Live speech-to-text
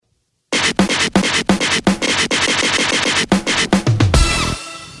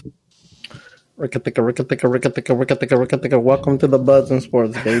Ricka-ticka. Welcome to the Buds and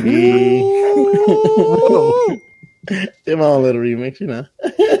Sports, baby. Did my own little remix, you know.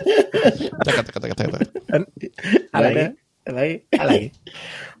 I like it.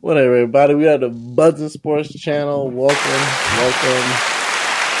 Whatever, everybody. We are the Buds and Sports channel. Welcome.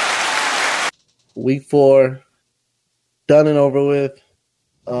 Week 4, done and over with.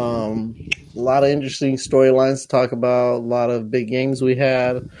 A lot of interesting storylines to talk about. A lot of big games we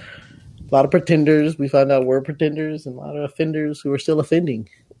had. A lot of pretenders. We found out we're pretenders, and a lot of offenders who are still offending.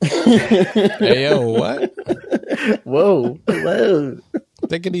 Hey, yo, what? Whoa.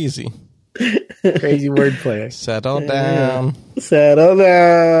 Take it easy. Crazy wordplay. Settle down.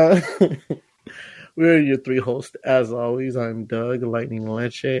 We're your 3 hosts. As always, I'm Doug, Lightning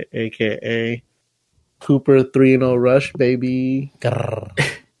Leche, a.k.a. Cooper 3-0 Rush, baby.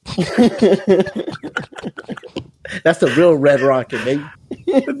 That's the real Red Rocket, baby.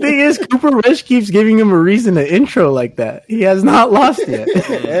 The thing is, Cooper Rush keeps giving him a reason to intro like that. He has not lost yet.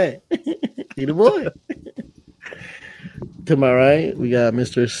 Hey, he the boy. To my right, we got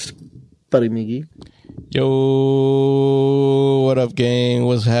Mr. Spuddy Miggy. Yo, what up, gang?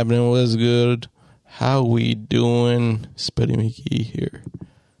 What's happening? What's good? How we doing? Spuddy Mickey here.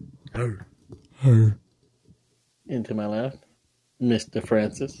 And to my left, Mr.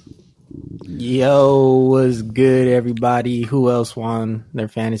 Francis. Yo, what's good, everybody? Who else won their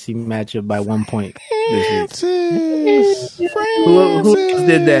fantasy matchup by 1 point this week? Who else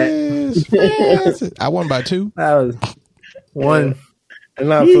did that? I won by 2. That was one. And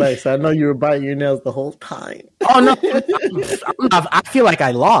not flex. I know you were biting your nails the whole time. Oh, no. I feel like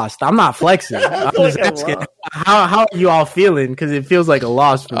I lost. I'm not flexing. I'm just asking, how are you all feeling? Because it feels like a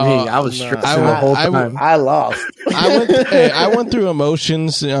loss for me. I was stressing the whole time. I lost. I went through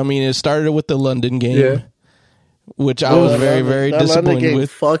emotions. I mean, it started with the London game, which I was very, very disappointed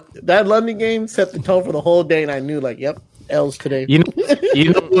with. That London game set the tone for the whole day, and I knew, L's today. You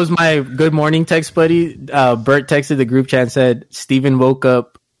know what was my good morning text, buddy? Bert texted the group chat and said, Steven woke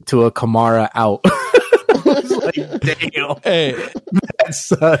up to a Kamara out. I was like, damn. Hey, that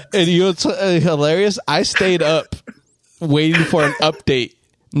sucks. And you know what's hilarious? I stayed up waiting for an update.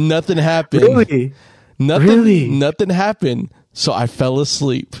 Nothing happened. Really? Nothing happened. So I fell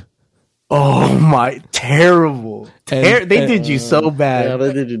asleep. Oh my, terrible. They did you so bad. Yeah,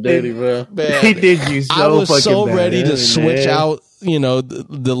 they did you dirty, bro. They did you so fucking bad. I was so ready to switch out,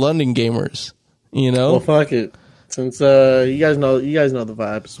 the London gamers, Well, fuck it. Since you guys know the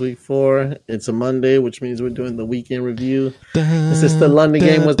vibes. Week 4, it's a Monday, which means we're doing the weekend review. Since the London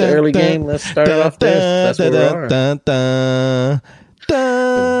game was the early game, let's start it off there. That's where we are. I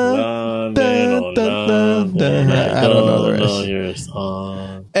don't know the rest.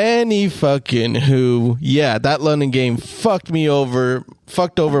 Any fucking who. Yeah, that London game fucked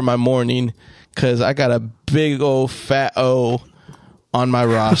over my morning because I got a big old fat O on my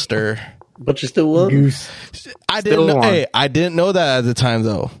roster. But you still won? I didn't know that at the time,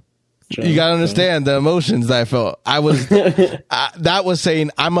 though. You gotta understand the emotions that I felt. That was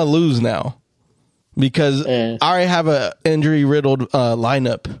saying I'm gonna lose now because I already have a injury riddled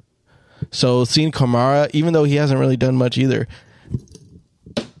lineup. So seeing Kamara, even though he hasn't really done much either,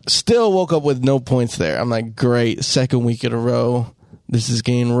 still woke up with no points there. I'm like, great, second week in a row. This is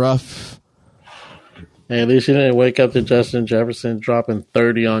getting rough. Hey, at least you didn't wake up to Justin Jefferson dropping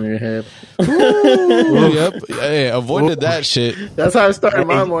 30 on your head. Yep. Hey, avoided that shit. That's how I started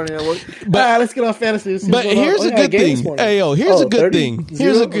my morning. Let's get on fantasy. But here's a good thing. Hey, yo, here's a good thing.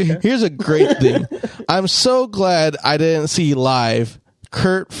 Here's a great thing. I'm so glad I didn't see live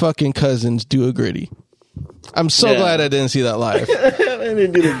Kirk fucking Cousins do a gritty. I'm so glad I didn't see that live.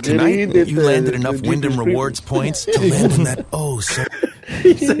 Tonight, you landed enough Wyndham Rewards points to land in that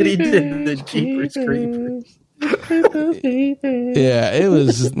He said he did the Jeepers Creepers. Yeah, it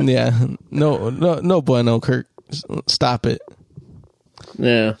was. Yeah, no bueno, Kirk. Stop it.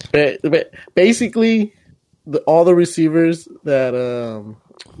 Yeah, basically, all the receivers that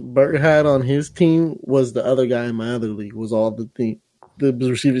Bert had on his team was the other guy in my other league. Was all the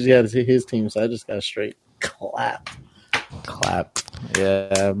receivers he had to his team. So I just got straight clap.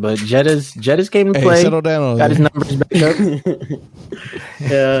 Yeah, but Jettas came to play. Settle down. Got his numbers back up.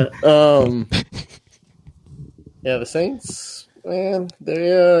 Yeah. Yeah, the Saints, man,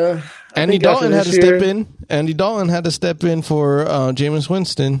 they Andy Dalton had to step in. Andy Dalton had to step in for Jameis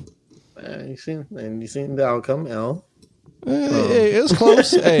Winston. You seen the outcome, L. It was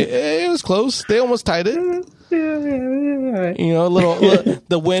close. It was close. They almost tied it. Yeah.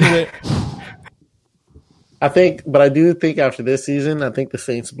 The win went. But I do think after this season, I think the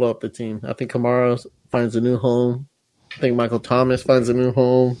Saints blow up the team. I think Kamara finds a new home. I think Michael Thomas finds a new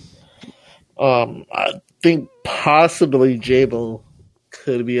home. I think possibly Jabo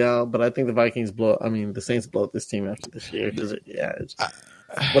could be out, but I think the Saints blow up this team after this year because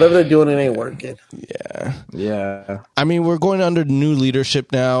whatever they're doing, it ain't working. Yeah. I mean, we're going under new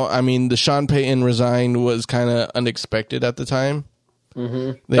leadership now. I mean, the Sean Payton resigned was kind of unexpected at the time.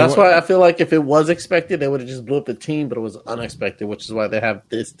 Mm-hmm. That's why I feel like if it was expected, they would have just blew up the team, but it was unexpected, which is why they have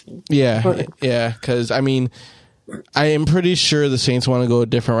this team. Yeah. Because, I mean, I am pretty sure the Saints want to go a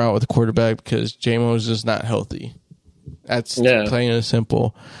different route with the quarterback because J-Mo is just not healthy. That's plain and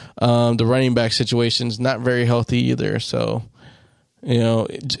simple. The running back situation is not very healthy either. So,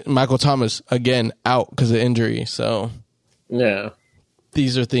 Michael Thomas, again, out because of injury. So,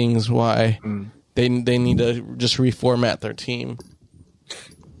 these are things why they need to just reformat their team.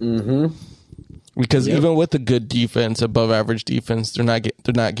 Mm-hmm. Because even with a good defense, above average defense, they're not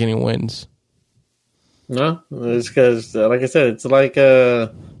getting wins. No, it's because, like I said, it's like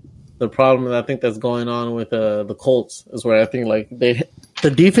the problem that I think that's going on with the Colts is where I think like the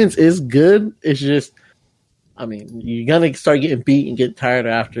defense is good. It's just, I mean, you're gonna start getting beat and get tired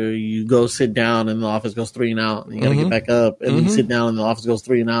after you go sit down and the offense goes 3 and out, and you gotta get back up, and then you sit down and the offense goes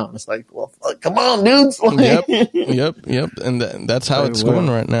 3 and out, and it's like, well, fuck, come on, dudes. Yep, and that's how it's going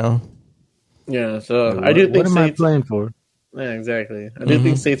right now. Yeah, so I do think what am I playing for? Yeah, exactly. I do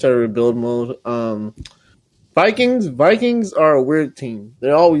think Saints are rebuild mode. Vikings are a weird team.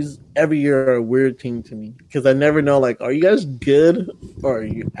 They're always, every year, a weird team to me. Because I never know, like, are you guys good or are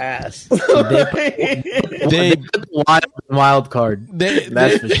you ass? they wild card.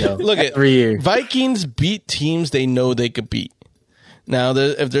 That's for sure. Look at 3 years. Vikings beat teams they know they could beat. Now,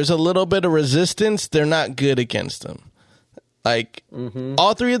 if there's a little bit of resistance, they're not good against them. Like,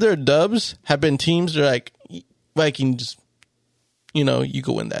 all 3 of their dubs have been teams that are like, Vikings, you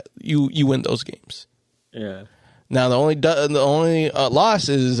go win that. You win those games. Yeah. Now the only loss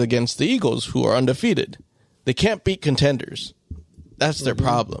is against the Eagles, who are undefeated. They can't beat contenders. That's their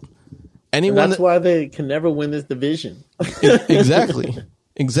problem. That's why they can never win this division. Exactly.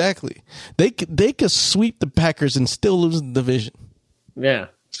 They could sweep the Packers and still lose the division. Yeah,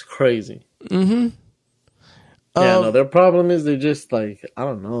 it's crazy. Mm-hmm. No, their problem is they're just like, I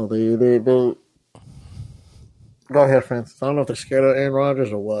don't know. They go ahead, Francis. I don't know if they're scared of Aaron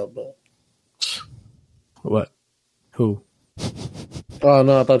Rodgers or what, but. What? Who? Oh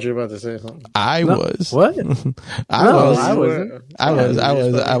no! I thought you were about to say something. I was. What? I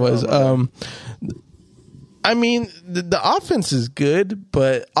was. I mean, the offense is good,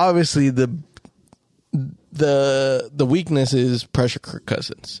 but obviously the weakness is pressure Kirk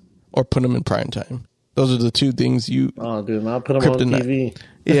Cousins or put him in prime time. Those are the 2 things you. Oh, dude! Not put him on TV.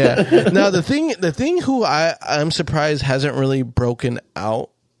 Yeah. Now the thing who I'm surprised hasn't really broken out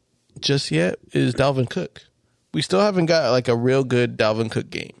just yet is Dalvin Cook. We still haven't got like a real good Dalvin Cook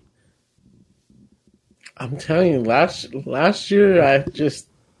game. I'm telling you, last year I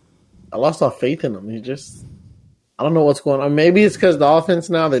lost all faith in him. I don't know what's going on. Maybe it's because the offense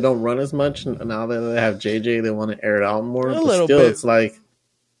now they don't run as much, and now that they have JJ, they want to air it out more. A little bit. It's like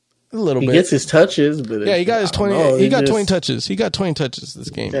a little bit. He gets his touches, but he got his 20. He got 20 touches. He got 20 touches this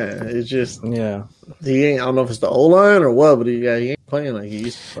game. Yeah, it's just he ain't. I don't know if it's the O line or what, but he ain't playing like he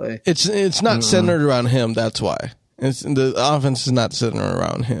used to play. It's not centered around him. That's why. The offense is not centered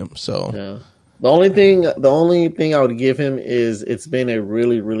around him. So the only thing I would give him is it's been a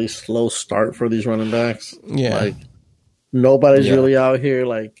really, really slow start for these running backs. Yeah, like nobody's really out here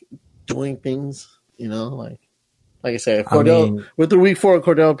like doing things. Like I said, with the week 4,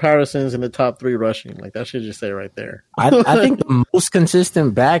 Cordell Patterson's in the top 3 rushing. Like that should just say right there. I think the most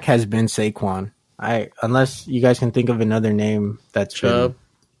consistent back has been Saquon. Unless you guys can think of another name that's Chubb.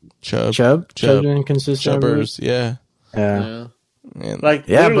 Chubb's been consistent. Chubbers, yeah. But like,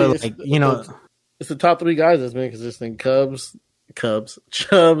 it's the top 3 guys that's been consistent: Chubbs,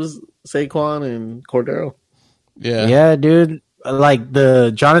 Saquon, and Cordero. Yeah, dude. Like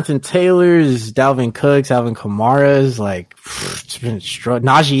the Jonathan Taylors, Dalvin Cooks, Alvin Kamara's, like it's been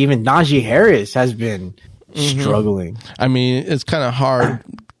Najee Harris has been struggling. I mean, it's kind of hard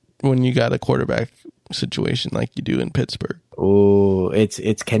when you got a quarterback situation like you do in Pittsburgh. Oh, it's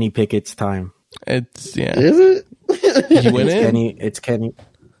Kenny Pickett's time. Is it? He went in. It's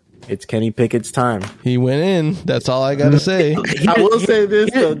Kenny Pickett's time. He went in. That's all I got to say. I will say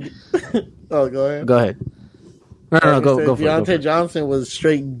this. Oh, go ahead. Go ahead. No, go for it. Deontay Johnson was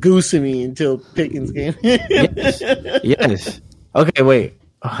straight goosing me until Pickens game. Yes. Okay, wait.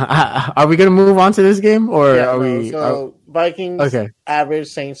 Are we going to move on to this game? Or are we... So, Vikings, average,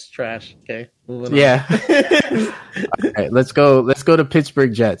 Saints, trash. Okay, moving on. Yeah. All right, let's go to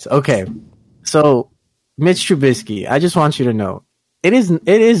Pittsburgh Jets. Okay, so Mitch Trubisky, I just want you to know, it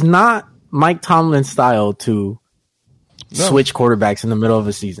is not Mike Tomlin's style to switch quarterbacks in the middle of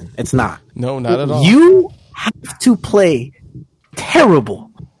a season. It's not. No, not at all. You have to play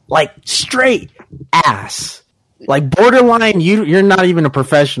terrible, like straight ass, like borderline. You're not even a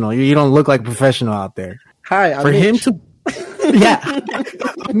professional. You don't look like a professional out there. Hi, I'm for Mitch. him to, yeah,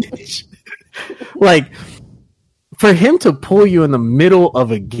 like for him to pull you in the middle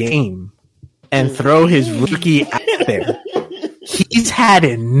of a game and throw his rookie out there. He's had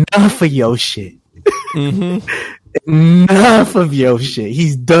enough of your shit. Mm-hmm. Enough of your shit.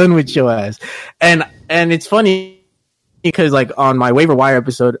 He's done with your ass. And it's funny because like on my waiver wire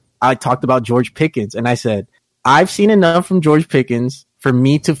episode, I talked about George Pickens and I said, I've seen enough from George Pickens for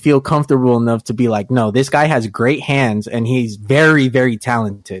me to feel comfortable enough to be like, no, this guy has great hands and he's very, very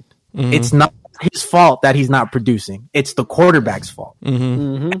talented. Mm-hmm. It's not his fault that he's not producing. It's the quarterback's fault. Mm-hmm.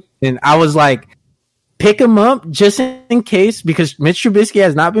 Mm-hmm. And I was like, pick him up just in case, because Mitch Trubisky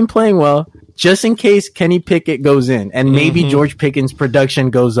has not been playing well, just in case Kenny Pickett goes in and maybe George Pickens'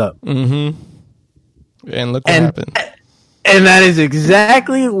 production goes up. Mm-hmm. And look what happened. And that is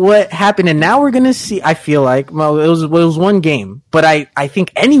exactly what happened. And now we're going to see, I feel like, well, it was one game, but I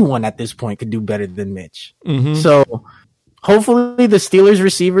think anyone at this point could do better than Mitch. Mm-hmm. So hopefully the Steelers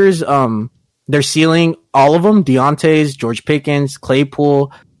receivers, they're sealing all of them, Deontay's, George Pickens,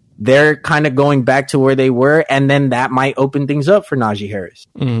 Claypool. They're kind of going back to where they were, and then that might open things up for Najee Harris.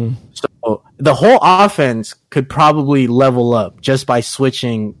 Mm-hmm. So the whole offense could probably level up just by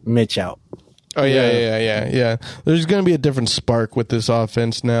switching Mitch out. Oh, yeah. There's going to be a different spark with this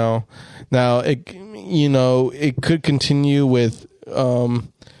offense now. Now, it could continue with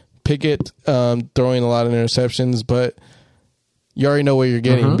Pickett throwing a lot of interceptions, but you already know what you're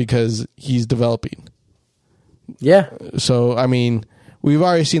getting because he's developing. Yeah. So, I mean, we've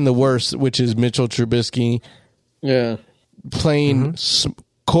already seen the worst, which is Mitchell Trubisky playing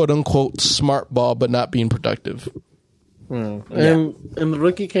quote-unquote smart ball but not being productive. And the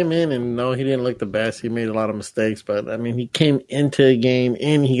rookie came in, and no, he didn't look the best. He made a lot of mistakes, but I mean, he came into a game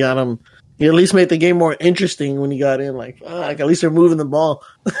and he got him. He at least made the game more interesting when he got in. Like, at least they're moving the ball.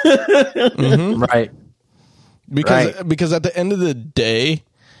 Right. Because at the end of the day,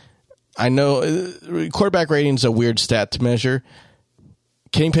 I know quarterback rating is a weird stat to measure.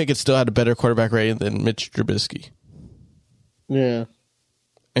 Kenny Pickett still had a better quarterback rating than Mitch Trubisky. Yeah,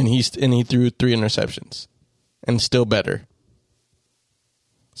 and he threw 3 interceptions. And still better.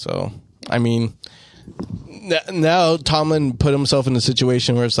 So, I mean, now Tomlin put himself in a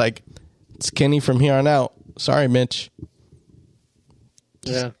situation where it's like, it's Kenny from here on out. Sorry, Mitch.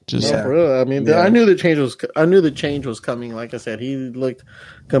 For real. I mean, I knew the change was coming. Like I said, he looked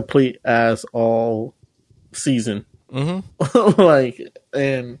complete ass all season. Mm-hmm.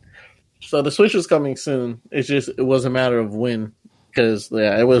 And so the switch was coming soon. It was a matter of when, because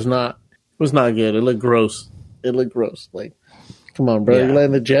it was not good. It looked gross. Like, come on, bro. You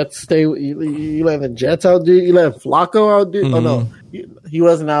letting the Jets stay? You letting the Jets outdo? You letting Flacco outdo? Mm-hmm. Oh no, he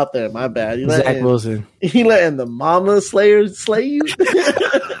wasn't out there. My bad. Zach Wilson. He letting the Mama Slayers slay you.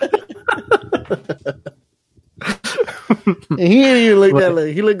 And he didn't even look that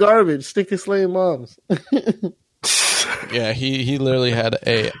like he looked garbage. Stick to slaying moms. Yeah, he literally had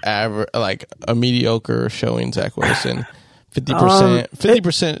a mediocre showing. Zach Wilson,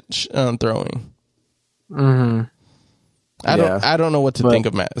 50% throwing. Mm-hmm. I don't know what to think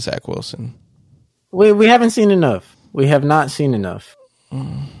of Zach Wilson. We haven't seen enough. We have not seen enough.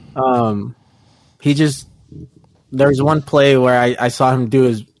 He just there's one play where I saw him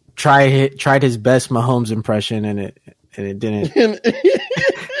do tried his best Mahomes impression and it didn't.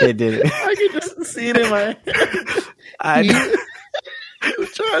 It didn't. I can just see it in my head. He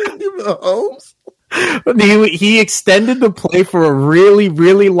was trying to do Mahomes. He extended the play for a really,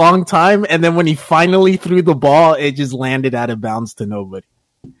 really long time, and then when he finally threw the ball, it just landed out of bounds to nobody.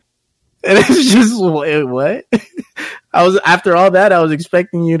 And it's just what? After all that, I was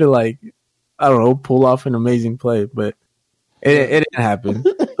expecting you to I don't know, pull off an amazing play, but it didn't happen.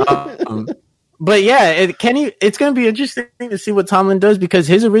 But yeah, it's going to be interesting to see what Tomlin does because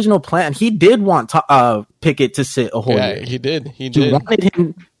his original plan, he did want Pickett to sit a whole year. He did. He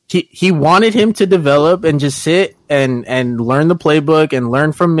wanted him to develop and just sit and learn the playbook and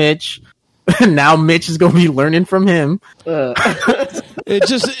learn from Mitch. Now Mitch is going to be learning from him. It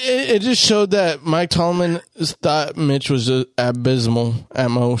just showed that Mike Tomlin thought Mitch was abysmal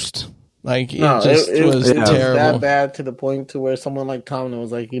at most. It was terrible. That bad to the point to where someone like Tomlin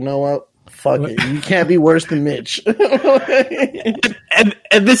was like, you know what? Fuck it. You can't be worse than Mitch. and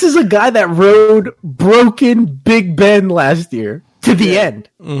this is a guy that rode broken Big Ben last year. To the end.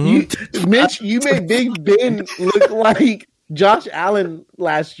 Mm-hmm. Mitch, you made Big Ben look like Josh Allen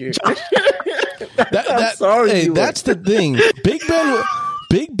last year. That's the thing.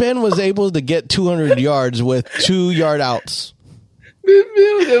 Big Ben was able to get 200 yards with 2-yard outs. Big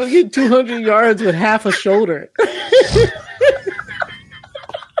Ben was able to get 200 yards with half a shoulder.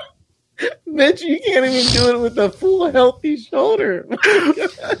 Mitch, you can't even do it with a full healthy shoulder.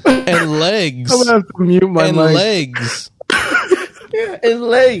 And legs. I'm gonna have to mute my mic. Legs. Yeah, and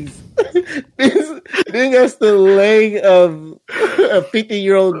legs. This has the leg of a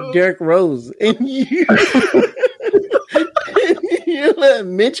 50-year-old Derrick Rose. And you let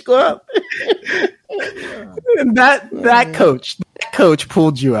Mitch go up. And that coach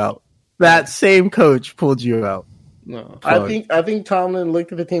pulled you out. That same coach pulled you out. No, I think Tomlin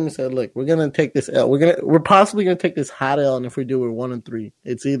looked at the team and said, "Look, we're gonna take this L. We're possibly gonna take this hot L, and if we do, we're 1-3.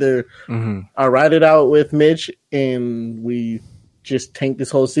 It's either I ride it out with Mitch and we just tank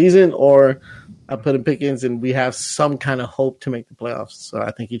this whole season, or I put in Pickens and we have some kind of hope to make the playoffs." So I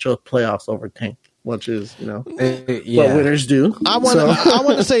think he chose playoffs over tank, which is what winners do. I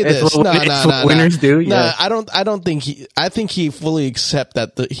want to say this. No, winners do. Yeah. I don't think I think he fully accept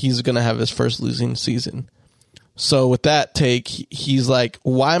that he's gonna have his first losing season. So with that take, he's like,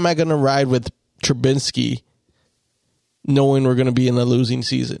 why am I going to ride with Trubinsky knowing we're going to be in a losing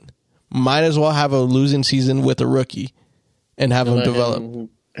season? Might as well have a losing season with a rookie and have him develop.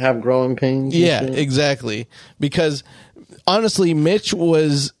 Have growing pains. Yeah, exactly. Because honestly, Mitch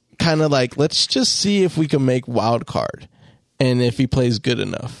was kind of like, let's just see if we can make wild card and if he plays good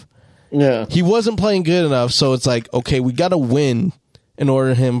enough. Yeah. He wasn't playing good enough, so it's like, okay, we got to win in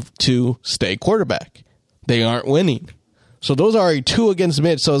order for him to stay quarterback. They aren't winning. So those are already 2 against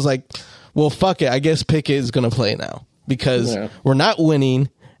Mitch. So it's like, well, fuck it. I guess Pickett is going to play now because we're not winning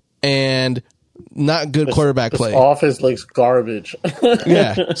and not good quarterback play. This offense looks garbage.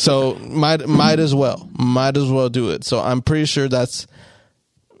 Yeah. So might as well do it. So I'm pretty sure that's,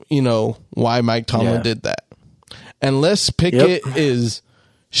 why Mike Tomlin did that. Unless Pickett is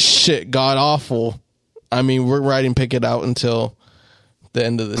shit god awful. I mean, we're riding Pickett out until the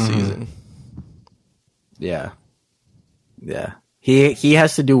end of the season. Yeah. He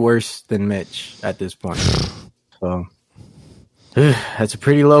has to do worse than Mitch at this point. So that's a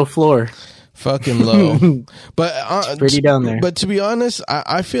pretty low floor. Fucking low. But it's pretty down there. But to be honest,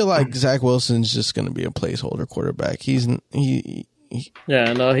 I feel like Zach Wilson's just going to be a placeholder quarterback. He's too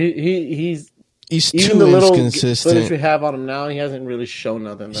inconsistent. Footage we have on him now, he hasn't really shown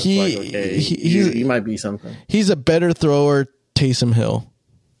nothing. That's he might be something. He's a better thrower, Taysom Hill.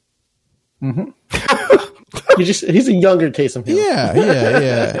 Mm-hmm. He's a younger Taysom Hill. Yeah.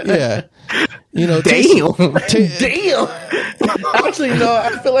 Damn. Actually,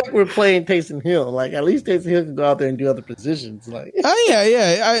 I feel like we're playing Taysom Hill. Like, at least Taysom Hill can go out there and do other positions. Like,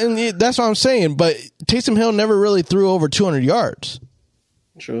 that's what I'm saying. But Taysom Hill never really threw over 200 yards.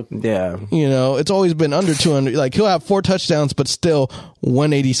 True. Yeah. It's always been under 200. Like, he'll have 4 touchdowns, but still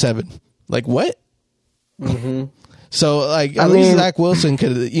 187. Like, what? Mm-hmm. So, like, at least Zach Wilson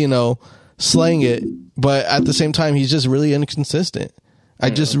could, slang it, but at the same time, he's just really inconsistent.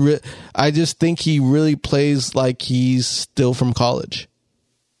 I just think he really plays like he's still from college.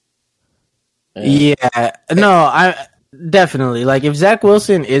 Yeah, no, I definitely like if Zach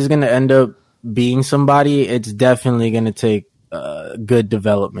Wilson is going to end up being somebody, it's definitely going to take good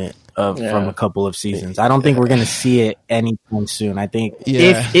development from a couple of seasons. I don't think we're going to see it anytime soon. I think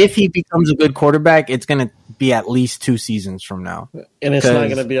if he becomes a good quarterback, it's going to be at least 2 seasons from now. And it's not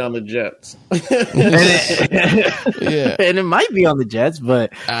going to be on the Jets. And it might be on the Jets,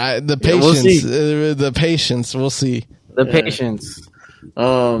 but the patience, we'll see. The patience.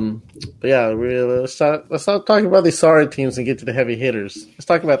 But yeah, let's stop talking about these sorry teams and get to the heavy hitters. Let's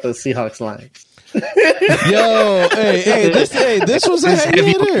talk about the Seahawks Lions. Yo, this was a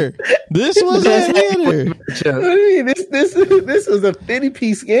heavy hitter. This was a heavy hitter. I mean, this was a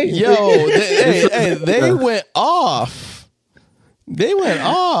 50-piece game. Yo, they went off. They went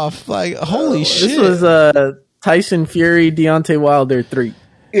off. Like, holy shit. This was Tyson Fury, Deontay Wilder 3.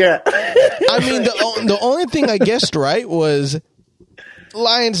 Yeah. I mean, the only thing I guessed right was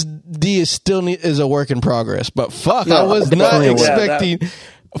Lions D is a work in progress. But fuck, I was not expecting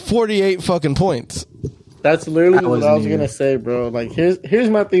 48 fucking points. That's literally what I was gonna say, bro. Like, here's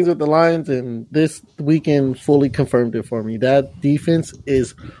my things with the Lions, and this weekend fully confirmed it for me. That defense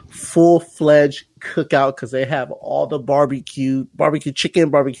is full-fledged cookout because they have all the barbecue chicken,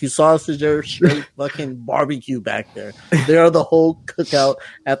 barbecue sausage. They're straight fucking barbecue back there. They are the whole cookout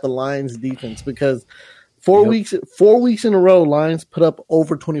at the Lions defense because 4 weeks in a row, Lions put up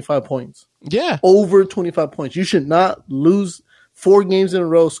over 25 points. Yeah, over 25 points. You should not lose 4 games in a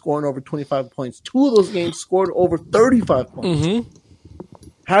row scoring over 25 points. 2 of those games scored over 35 points. Mm-hmm.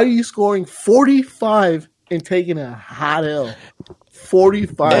 How are you scoring 45 and taking a hot L?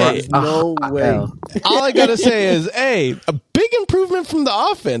 45 is no way. All I got to say is, a big improvement from the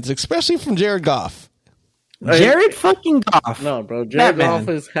offense, especially from Jared Goff. Jared fucking Goff. No, bro. Jared Goff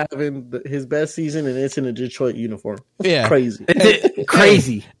is having his best season, and it's in a Detroit uniform. Yeah. Crazy.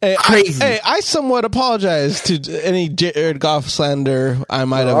 Crazy. Crazy. I somewhat apologize to any Jared Goff slander I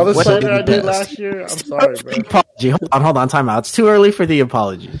might have. All the slander I did last year, I'm sorry, bro. Apology. Hold on. Time out. It's too early for the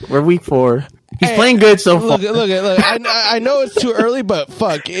apology. We're week 4. He's playing good so far. Look. I know it's too early, but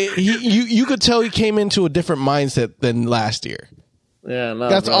fuck. You could tell he came into a different mindset than last year. Yeah, no.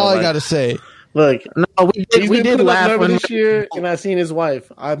 That's all I got to say. Look, no, we did laugh when this year, and I seen his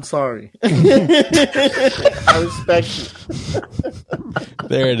wife. I'm sorry. I respect you.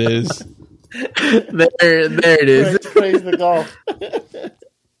 There it is. There it is. Praise the golf.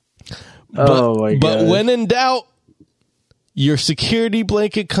 My god! But when in doubt, your security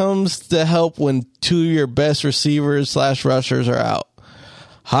blanket comes to help when 2 of your best receivers / rushers are out.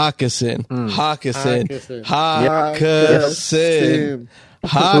 Hockenson.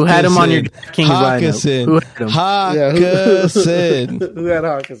 Who had him on your Kings lineup? Who had him? Hockenson. Who had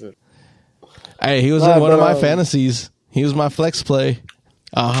Hockenson? Hey, he was in one of my fantasies. He was my flex play.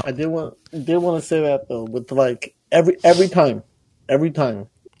 I did want to say that though. With like every time,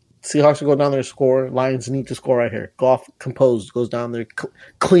 Seahawks will go down there and score. Lions need to score right here. Goff composed goes down there,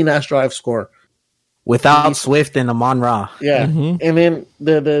 clean ass drive score. Without Swift and Amon-Ra. Yeah, and then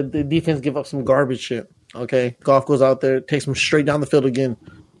the defense give up some garbage shit. Okay, Goff goes out there, takes him straight down the field again.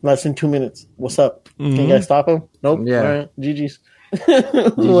 Less than 2 minutes. What's up? Can you guys stop him? Nope. Yeah. All right. GG's.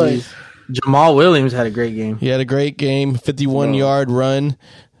 Like, Jamal Williams had a great game. He had a great game. 51-yard run.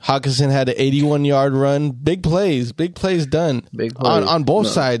 Hockenson had an 81-yard run. Big plays done. Big plays. On both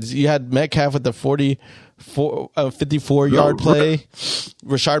sides. You had Metcalf with the 54-yard play.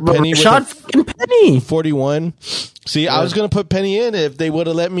 Rashard Penny with Penny 41. See, I was going to put Penny in if they would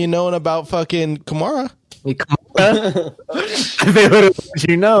have let me know about fucking Kamara. If they would have,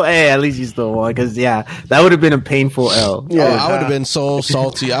 hey, at least you still won. Because that would have been a painful L. Yeah, I would have been so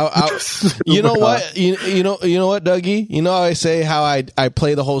salty. You know what? You know what, Dougie? You know how I say how I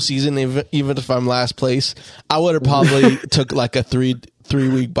play the whole season, even if I'm last place. I would have probably took like a three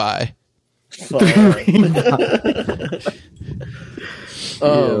week bye.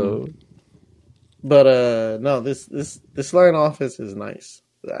 But no, this line offense is nice.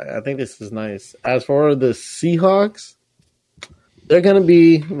 I think this is nice. As for the Seahawks, they're gonna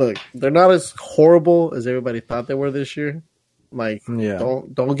be they're not as horrible as everybody thought they were this year.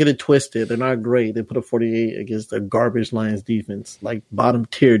 Don't get it twisted. They're not great. They put up 48 against a garbage Lions defense, like bottom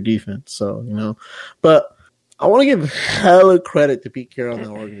tier defense. So but I want to give hella credit to Pete Carroll and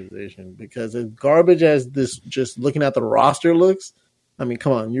the organization, because as garbage as this, just looking at the roster looks, I mean,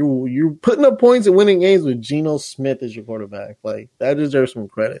 come on, you're putting up points and winning games with Geno Smith as your quarterback. Like, that deserves some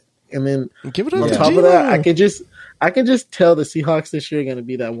credit. And then give it up on to top Geno. of that, I can just tell the Seahawks this year are going to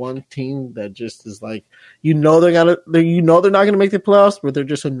be that one team that just is like, they're not going to make the playoffs, but they're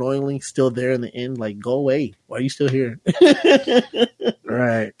just annoyingly still there in the end. Like, go away. Why are you still here?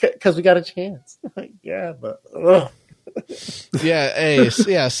 Right. Because we got a chance. Like, yeah, but something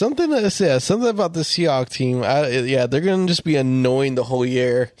about the Seahawks team. They're gonna just be annoying the whole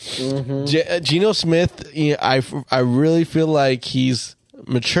year. Geno Smith, I really feel like he's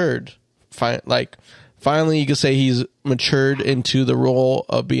matured. Finally, you could say he's matured into the role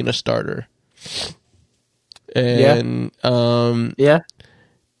of being a starter. And I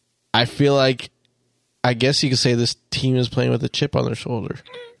feel like, I guess you could say this team is playing with a chip on their shoulder.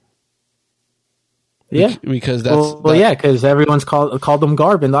 Yeah, because that's because everyone's called them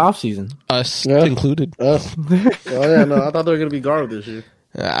Garb in the offseason. Us included. I thought they were going to be Garb this year.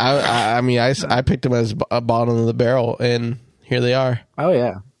 I picked them as a bottom of the barrel, and here they are. Oh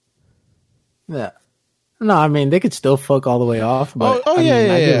yeah. No, I mean, they could still fuck all the way off. But But we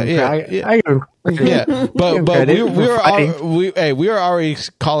were already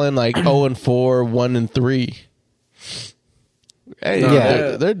calling like 0-4, 1-3.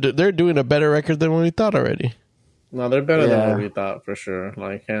 Hey, they're doing a better record than what we thought already. No, they're better than what we thought for sure.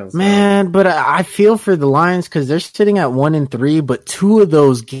 Like, hands down. But I feel for the Lions because they're sitting at 1-3, but 2 of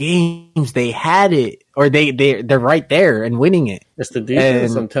those games they had it, or they're right there and winning it. It's the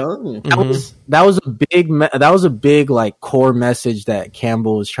defense, I'm telling you. That was a big like core message that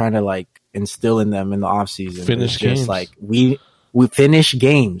Campbell was trying to like instill in them in the offseason. Finish games. Just like we finish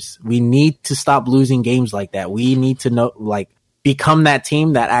games. We need to stop losing games like that. We need to become that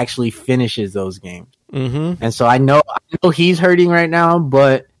team that actually finishes those games. And so I know he's hurting right now,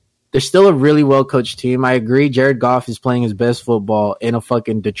 but they're still a really well coached team. I agree. Jared Goff is playing his best football in a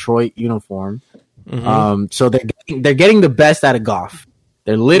fucking Detroit uniform. So they're getting the best out of Goff.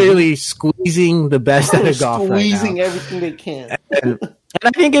 They're literally squeezing the best out of Goff right now. Squeezing everything they can.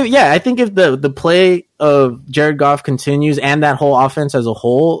 And I think if the play of Jared Goff continues and that whole offense as a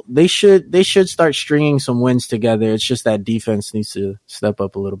whole, they should start stringing some wins together. It's just that defense needs to step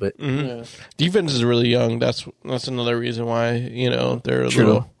up a little bit. Yeah. Defense is really young. That's another reason why they're a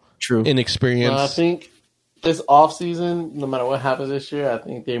little inexperienced. I think this offseason, no matter what happens this year, I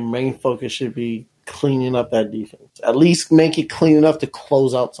think their main focus should be cleaning up that defense. At least make it clean enough to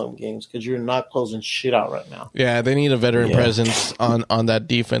close out some games, because you're not closing shit out right now. Yeah, they need a veteran presence on that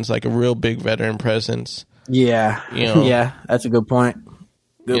defense, like a real big veteran presence. Yeah. Yeah, that's a good point.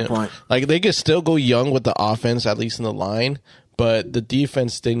 Good point. Like, they could still go young with the offense, at least in the line, but the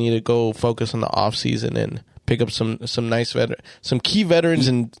defense, they need to go focus on the offseason and pick up some nice some key veterans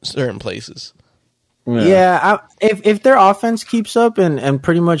in certain places. If their offense keeps up and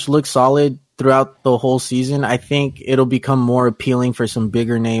pretty much looks solid throughout the whole season, I think it'll become more appealing for some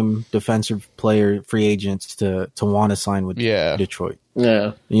bigger name defensive player free agents to want to sign with Detroit.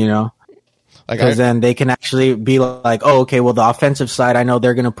 Yeah. Because then they can actually be like, oh, okay, well, the offensive side, I know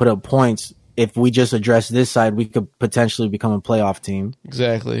they're going to put up points. If we just address this side, we could potentially become a playoff team.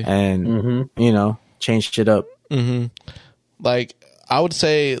 Exactly. And, change shit up. Mm-hmm. Like, I would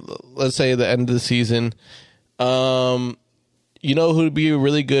say, let's say the end of the season, who'd be a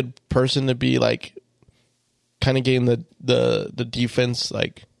really good person to be like, kind of getting the defense,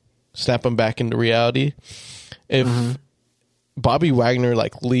 like, snap them back into reality? If Bobby Wagner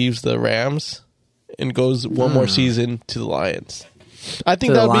like leaves the Rams and goes one more season to the Lions, I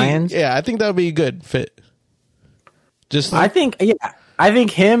think that would be I think that would be a good fit. I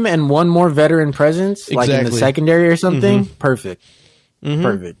think him and one more veteran presence, like in the secondary or something, perfect.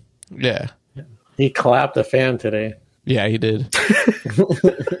 Perfect. Yeah. He clapped a fan today. Yeah, he did.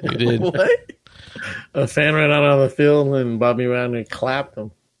 He did. What? A fan ran out on the field and Bobby Wagner clapped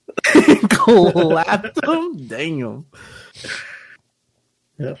him. Clapped him? Damn.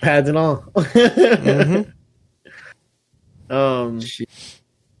 Yeah, pads and all. All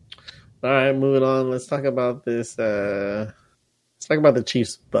right, moving on. Let's talk about this. Let's talk about the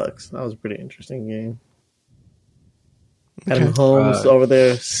Chiefs Bucks. That was a pretty interesting game. Adam Holmes over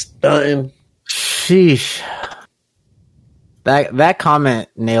there stunting. Sheesh. That comment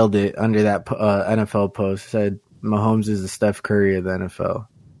nailed it under that NFL post. Said Mahomes is the Steph Curry of the NFL.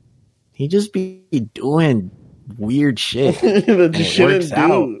 He just be doing weird shit that you shouldn't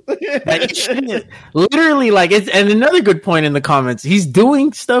do. Literally, like, it's, and another good point in the comments, he's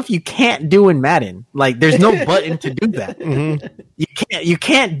doing stuff you can't do in Madden. Like, there's no button to do that. You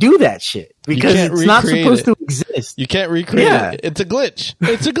can't do that shit because it's not supposed to exist. You can't recreate it. It's a glitch.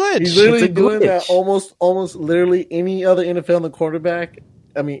 It's a glitch. He's literally doing that almost literally any other NFL in the quarterback.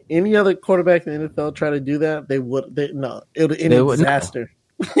 I mean, any other quarterback in the NFL try to do that, it would be a disaster.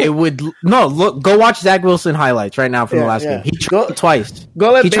 It would look. Go watch Zach Wilson highlights right now from the last game. He tried it twice.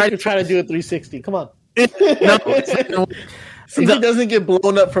 Go let Baker try to do a 360. Come on. See if he doesn't get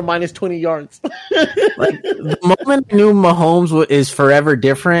blown up for minus 20 yards. Like, the moment I knew Mahomes is forever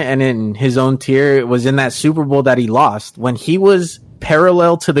different and in his own tier, it was in that Super Bowl that he lost when he was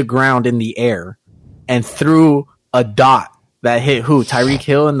parallel to the ground in the air and threw a dot that hit Tyreek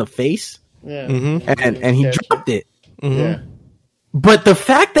Hill in the face. Yeah, and he dropped it. Yeah. But the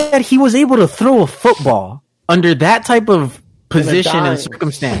fact that he was able to throw a football under that type of position and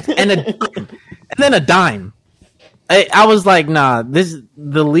circumstance, and then a dime, I was like, nah,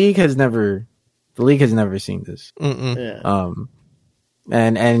 the league has never seen this. Yeah.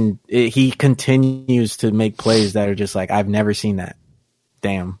 He continues to make plays that are just like, I've never seen that.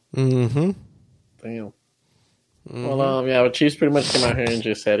 Damn. Damn. Well, but Chiefs pretty much came out here and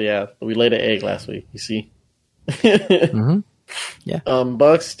just said, we laid an egg last week. You see. Yeah.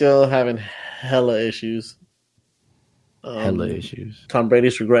 Bucks still having hella issues. Tom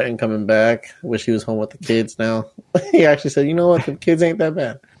Brady's regretting coming back. Wish he was home with the kids now. He actually said, you know what? The kids ain't that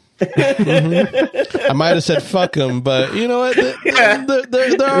bad. I might have said fuck them, but you know what? They're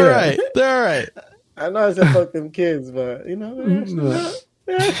all right. They're all right. I know I said fuck them kids, but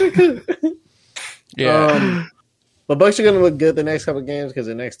they're actually good. Yeah. But Bucks are going to look good the next couple of games because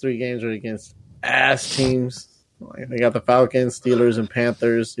the next 3 games are against ass teams. They got the Falcons, Steelers, and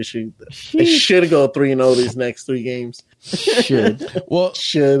Panthers. They should go 3-0 these next 3 games. Should.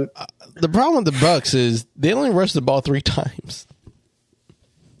 The problem with the Bucks is they only rush the ball 3 times.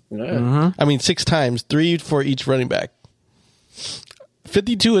 Yeah. I mean, 6 times, 3 for each running back.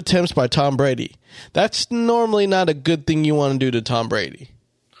 52 attempts by Tom Brady. That's normally not a good thing you want to do to Tom Brady.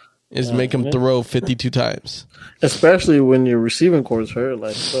 Is make him throw 52 times. Especially when your receiving core is hurt.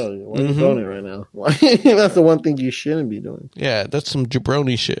 Like, bro, why are you throwing it right now? That's the one thing you shouldn't be doing. Yeah, that's some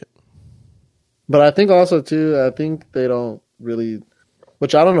jabroni shit. But I think also, too, they don't really...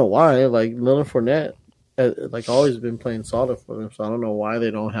 Which I don't know why. Like, Leonard Fournette, like, always been playing solid for them. So I don't know why they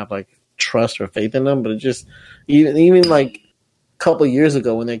don't have, like, trust or faith in them. But it just... Even like... couple years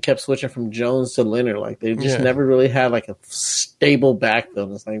ago when they kept switching from Jones to Leonard, like they just never really had like a stable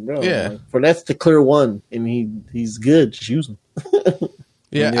backfield. It's like, bro, like, Fournette's the clear one, and he's good. Just use him.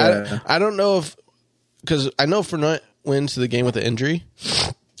 I don't know if because I know Fournette went into the game with an injury.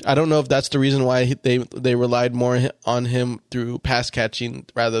 I don't know if that's the reason why they relied more on him through pass catching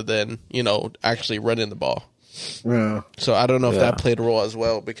rather than actually running the ball. Yeah. So I don't know if that played a role as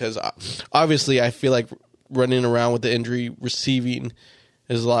well because obviously I feel like running around with the injury, receiving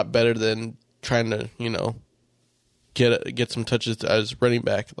is a lot better than trying to, get some touches as running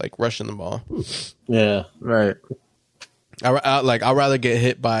back, like rushing the ball. Yeah, right. I'd rather get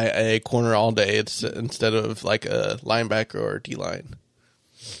hit by a corner all day instead of like a linebacker or D-line.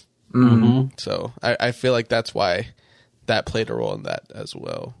 Mm-hmm. So I feel like that's why that played a role in that as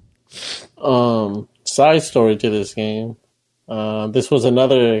well. Side story to this game. This was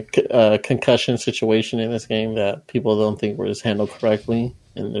another concussion situation in this game that people don't think was handled correctly,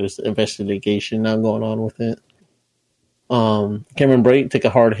 and there's investigation now going on with it. Cameron Brate took a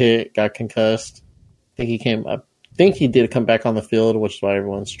hard hit, got concussed. I think he did come back on the field, which is why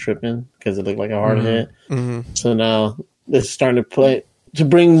everyone's tripping because it looked like a hard hit. Mm-hmm. So now this is starting to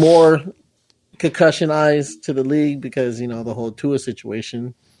bring more concussion eyes to the league because the whole Tua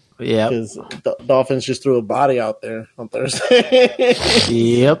situation. Yeah, because the Dolphins just threw a body out there on Thursday.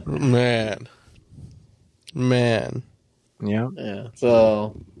 Yep, man. Yeah.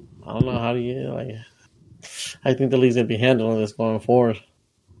 So I don't know how do you I think the league's gonna be handling this going forward.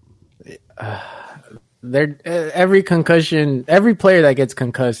 Every concussion, every player that gets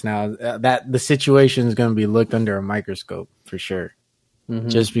concussed now, that the situation is going to be looked under a microscope for sure. Mm-hmm.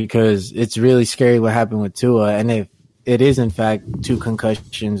 Just because it's really scary what happened with Tua, and if it is in fact 2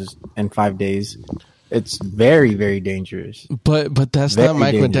 concussions in 5 days, it's very, very dangerous. But that's very not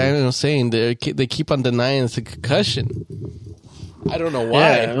Mike McDaniel saying. They keep on denying it's a concussion. I don't know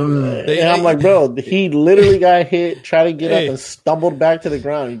why. Yeah, I'm like, bro, he literally got hit, tried to get up, and stumbled back to the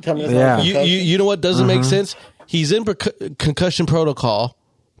ground. You tell me that's not you know what doesn't make sense? He's in concussion protocol,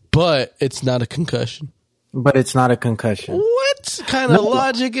 but it's not a concussion. But it's not a concussion. What kind of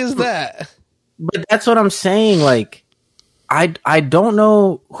logic is that? But that's what I'm saying. Like, I don't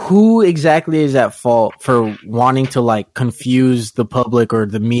know who exactly is at fault for wanting to confuse the public or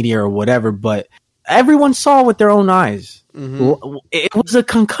the media or whatever, but everyone saw with their own eyes. Mm-hmm. It was a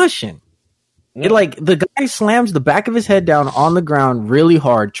concussion. Yeah. The guy slams the back of his head down on the ground really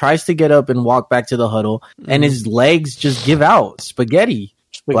hard, tries to get up and walk back to the huddle, and his legs just give out spaghetti.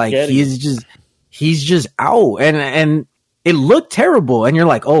 Like he's just out, and it looked terrible. And you're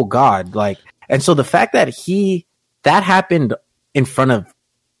like, oh God, and so the fact that that happened in front of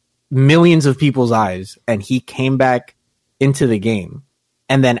millions of people's eyes, and he came back into the game.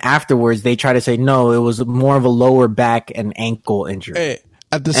 And then afterwards, they try to say, no, it was more of a lower back and ankle injury. Hey,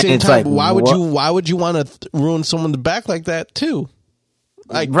 at the same time, why would you want to ruin someone's back like that too?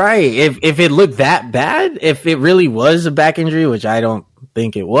 Right. If it looked that bad, if it really was a back injury, which I don't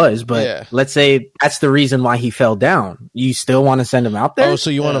think it was, but let's say that's the reason why he fell down. You still want to send him out there? Oh, so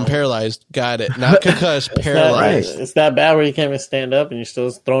you want him paralyzed. Got it. Not concussed, paralyzed. It's that bad where you can't even stand up and you're still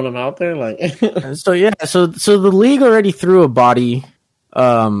throwing him out there? So the league already threw a body.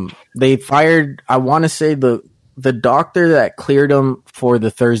 They fired, I want to say the doctor that cleared him for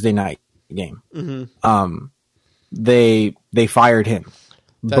the Thursday night game. Mm-hmm. They fired him,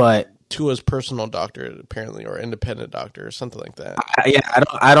 but Tua's personal doctor apparently, or independent doctor or something like that.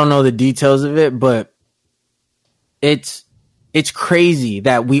 I don't know the details of it, but it's crazy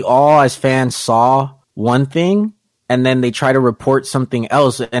that we all as fans saw one thing and then they try to report something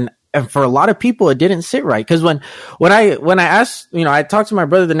else. And for a lot of people, it didn't sit right. Because when I asked, I talked to my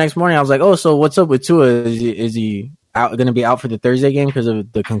brother the next morning. I was like, "Oh, so what's up with Tua? Is he going to be out for the Thursday game because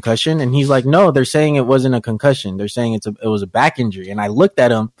of the concussion?" And he's like, "No, they're saying it wasn't a concussion. They're saying it was a back injury." And I looked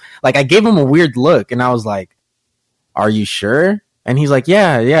at him, I gave him a weird look, and I was like, "Are you sure?" And he's like,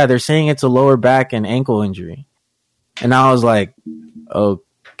 "Yeah, they're saying it's a lower back and ankle injury." And I was like,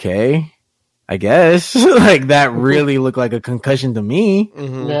 "Okay, I guess." That really looked like a concussion to me.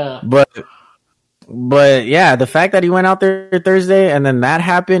 Mm-hmm. Yeah. But yeah, the fact that he went out there Thursday and then that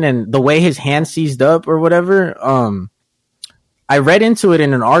happened and the way his hand seized up or whatever, I read into it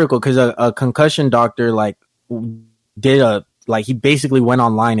in an article because a concussion doctor like he basically went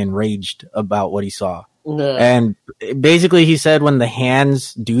online and raged about what he saw. Yeah. And basically he said when the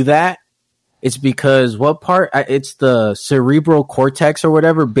hands do that, it's because it's the cerebral cortex or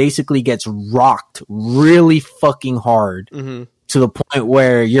whatever basically gets rocked really fucking hard to the point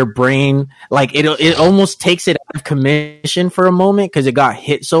where your brain, like it almost takes it out of commission for a moment because it got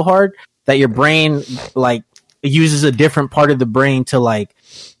hit so hard that your brain like uses a different part of the brain to like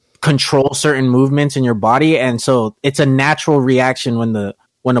control certain movements in your body. And so it's a natural reaction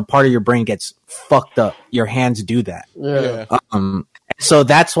when a part of your brain gets fucked up, your hands do that. Yeah. So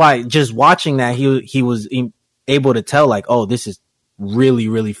that's why just watching that, he was able to tell like, oh, this is really,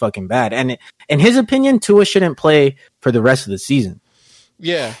 really fucking bad. And in his opinion, Tua shouldn't play for the rest of the season.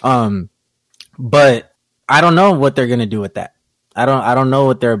 Yeah. But I don't know what they're gonna do with that. I don't know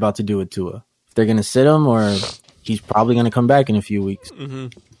what they're about to do with Tua. If they're gonna sit him or he's probably gonna come back in a few weeks. Mm-hmm.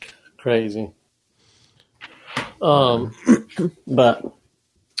 Crazy. But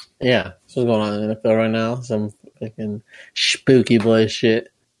yeah, what's going on in the NFL right now? Some fucking spooky boy shit.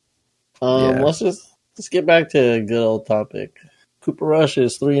 Let's get back to a good old topic. Cooper Rush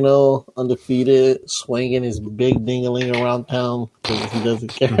is 3-0, undefeated, swinging his big ding-a-ling around town because he doesn't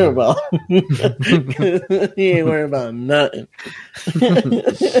care about. He ain't worried about nothing.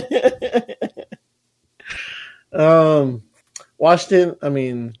 Dallas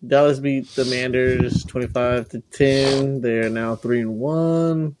beat the Commanders 25-10. They're now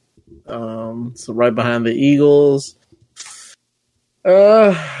 3-1. So right behind the Eagles.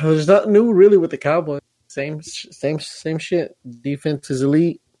 There's nothing new really with the Cowboys. Same shit. Defense is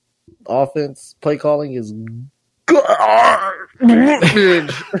elite. Offense, play calling is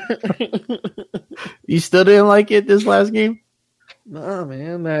garbage. You still didn't like it this last game? Nah,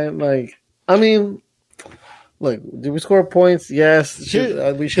 man. Look, did we score points? Yes. We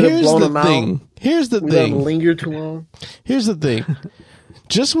should have blown them out. Here's the thing. We lingered too long. Here's the thing.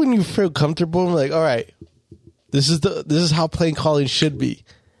 Just when you feel comfortable, like, all right, this is how play calling should be.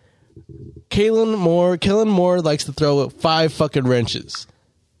 Kellen Moore likes to throw 5 fucking wrenches.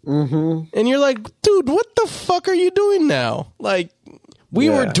 Mm-hmm. And you're like, dude, what the fuck are you doing now? Like, we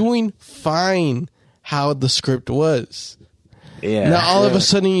were doing fine how the script was. Yeah. Now all of a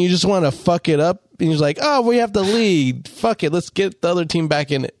sudden you just want to fuck it up and you're like, oh, we have the lead. Fuck it. Let's get the other team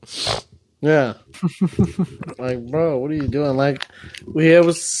back in it. Yeah. Like, bro, what are you doing? Like, I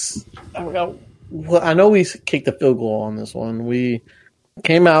know we kicked the field goal on this one. We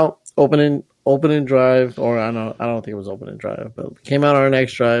came out opening drive, or I don't think it was opening drive, but we came out our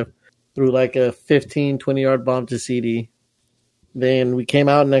next drive, threw like a 15, 20-yard bomb to CD. Then we came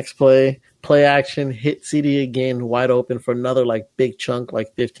out next play action, hit CD again, wide open for another like big chunk,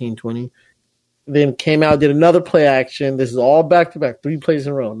 like 15, 20. Then came out, did another play action. This is all back-to-back, 3 plays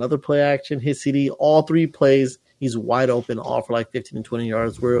in a row. Another play action, hit CD, all 3 plays. He's wide open, all for like 15 and 20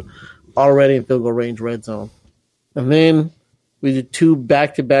 yards. We're already in field goal range, red zone. And then we did 2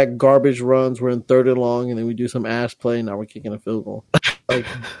 back-to-back garbage runs. We're in 3rd and long, and then we do some ass play. Now we're kicking a field goal. Like,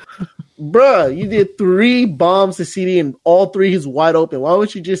 bruh, you did 3 bombs to CD, and all 3 he's wide open. Why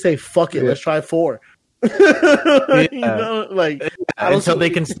wouldn't you just say, fuck it, let's try 4? You know, like until they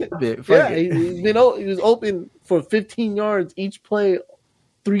can stop it. He was open for 15 yards each play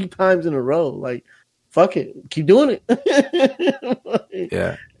 3 times in a row. Like, fuck it, keep doing it.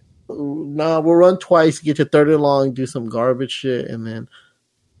 Yeah. Nah, we'll run twice, get to 3rd and long, do some garbage shit, and then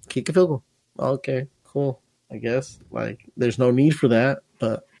kick a field goal. Okay, cool. I guess like there's no need for that,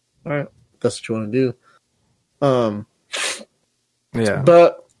 but all right, that's what you want to do. Yeah,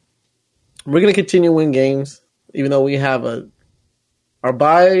 but we're gonna continue to win games, even though we have our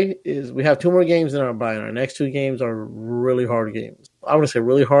bye is we have 2 more games in our bye, and our next 2 games are really hard games. I wouldn't say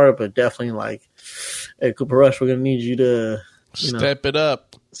really hard, but definitely like, hey, Cooper Rush, we're gonna need you to step it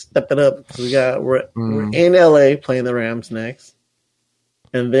up. Step it up. We're in LA playing the Rams next,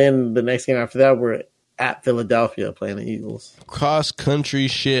 and then the next game after that we're at Philadelphia playing the Eagles. Cross country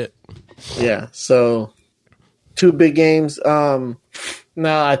shit. Yeah. So 2 big games.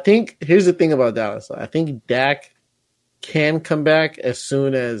 Now I think here's the thing about Dallas. I think Dak can come back as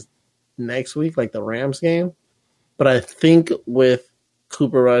soon as next week, like the Rams game. But I think with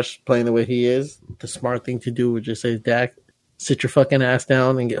Cooper Rush playing the way he is, the smart thing to do would just say, Dak, sit your fucking ass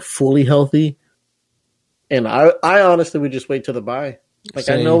down and get fully healthy. And I honestly would just wait till the bye. Like,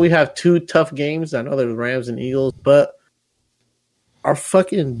 same. I know we have 2 tough games. I know there's Rams and Eagles, but our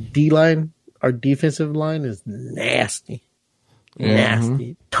fucking D-line, our defensive line is nasty. Mm-hmm.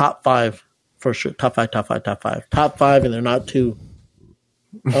 Nasty. Top 5 for sure. Top 5. Top 5, and they're not 2.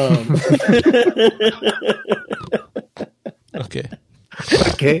 Okay.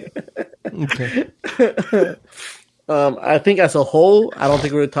 I think as a whole, I don't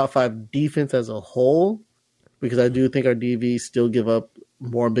think we're a top 5 defense as a whole, because I do think our DVs still give up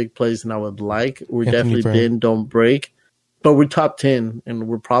more big plays than I would like. We're definitely bend, don't break. But we're top 10, and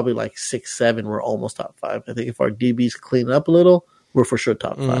we're probably like 6, 7. We're almost top 5. I think if our DBs clean up a little, we're for sure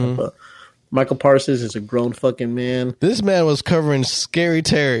top 5. But Michael Parsons is a grown fucking man. This man was covering Scary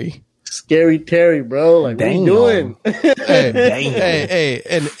Terry. Scary Terry, bro. Like, what are you doing? Hey,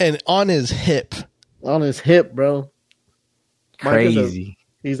 and on his hip. On his hip, bro. Crazy.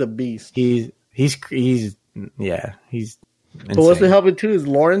 He's a beast. He's insane. But what's been helping too is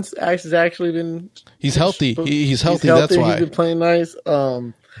Lawrence has actually been. He's healthy. He's healthy. That's why he's been playing nice.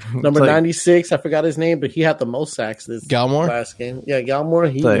 Number 96, I forgot his name, but he had the most sacks this last game. Yeah,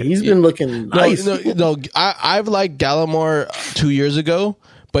 Gallimore. He's been looking nice. No, I've liked Gallimore 2 years ago,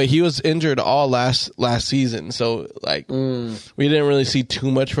 but he was injured all last season, so like we didn't really see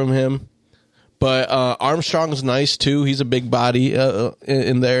too much from him. But Armstrong's nice too. He's a big body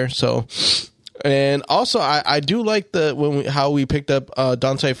in there, so. And also, I do like how we picked up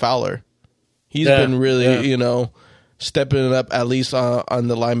Dante Fowler. He's been really, stepping it up at least on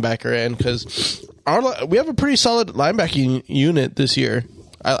the linebacker end, because we have a pretty solid linebacking unit this year.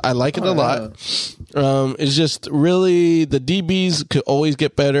 I like it a lot. It's just really the DBs could always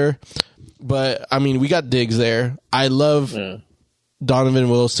get better, but I mean we got Diggs there. I love Donovan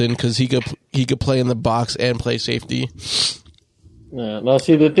Wilson because he could play in the box and play safety. Yeah. Now,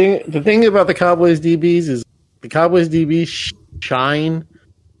 see, the thing about the Cowboys DBs is the Cowboys DBs shine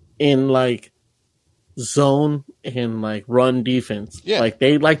in like zone and like run defense. Yeah. Like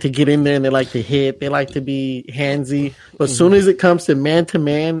they like to get in there and they like to hit. They like to be handsy. But as soon as it comes to man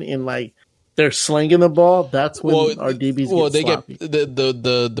and like they're slinging the ball, that's when our DBs get sloppy.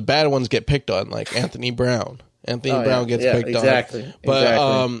 The bad ones get picked on, like Anthony Brown. Brown gets picked on. Exactly.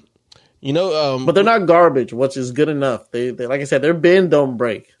 But but they're not garbage, which is good enough. They like I said, they're bend, don't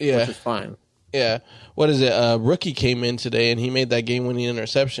break, which is fine. Yeah. What is it? Rookie came in today and he made that game-winning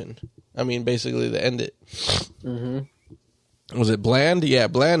interception. I mean, basically to end it. Was it Bland? Yeah,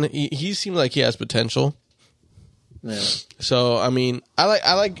 Bland. He seemed like he has potential. Yeah. So I mean,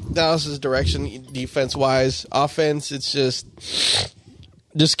 I like Dallas's direction defense-wise. Offense, it's just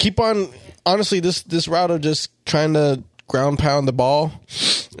keep on. Honestly, this route of just trying to ground pound the ball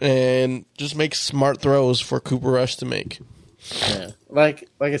and just make smart throws for Cooper Rush to make. Yeah, like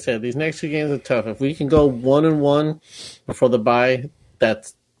I said, these next 2 games are tough. If we can go 1-1 before the bye,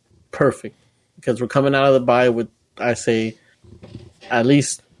 that's perfect, because we're coming out of the bye with, I say, at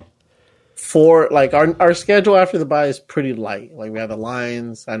least 4. Like our schedule after the bye is pretty light. Like we have the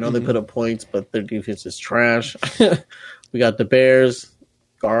Lions. I know they put up points, but their defense is trash. We got the Bears,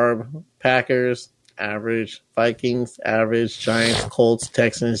 Packers, average, Vikings, average, Giants, Colts,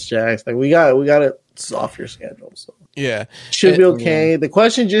 Texans, Jags. Like we got a softer schedule, so yeah, should be okay. The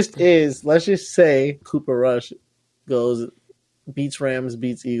question just is, let's just say Cooper Rush beats Rams,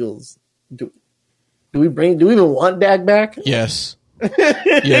 beats Eagles. Do we even want Dak back? Yes.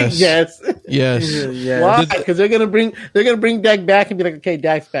 Yes. Why? Yeah. Because they're gonna bring Dak back and be like, okay,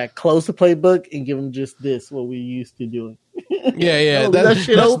 Dak's back. Close the playbook and give him just this, what we used to doing. Yeah. That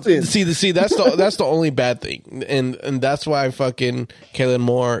shit open. See, that's the only bad thing, and that's why fucking Kellen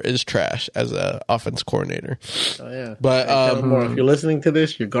Moore is trash as a offense coordinator. Oh yeah, but Kellen Moore, if you're listening to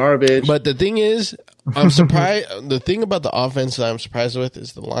this, you're garbage. But the thing is, I'm surprised. The thing about the offense that I'm surprised with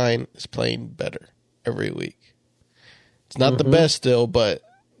is the line is playing better every week. It's not the best still, but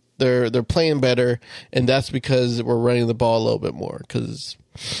they're playing better, and that's because we're running the ball a little bit more, because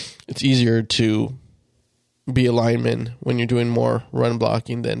it's easier to be a lineman when you're doing more run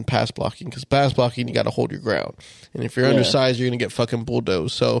blocking than pass blocking, because pass blocking, you got to hold your ground, and if you're undersized, you're going to get fucking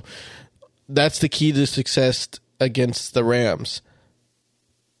bulldozed. So that's the key to success against the Rams,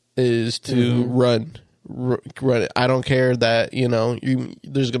 is to run it. I don't care that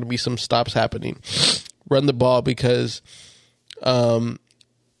there's going to be some stops happening. Run the ball, because all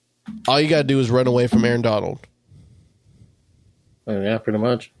you got to do is run away from Aaron Donald. Yeah, pretty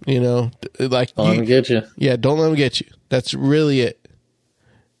much. Like, don't let him get you. Yeah, don't let him get you. That's really it.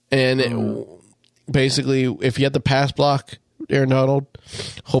 And basically, if you have to pass block Aaron Donald,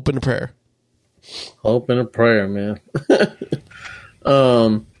 hope and a prayer. Hope and a prayer, man.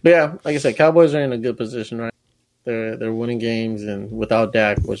 But yeah, like I said, Cowboys are in a good position, right? They're winning games, and without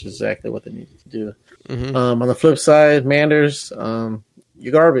Dak, which is exactly what they needed to do. On the flip side, Manders,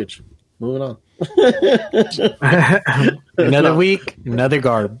 you're garbage. Moving on. Another week, another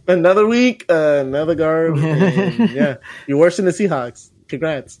garb. Another week, another garb. And, yeah, you're worse than the Seahawks.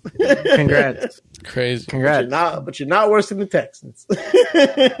 Congrats. Crazy. Congrats. But you're not worse than the Texans.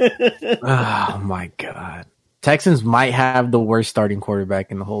 Oh my God. Texans might have the worst starting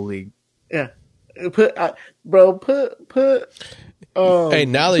quarterback in the whole league. Yeah. Put hey,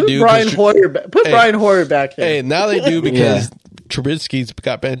 now they put do. Brian Hoyer back. Put Brian Hoyer back there. Hey, now they do because Trubisky's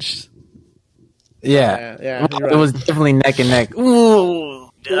got benched. Yeah. Yeah. It was definitely neck and neck. Ooh,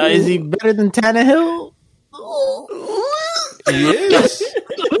 is he better than Tannehill? He is.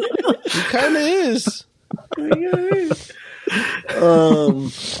 He kind of is.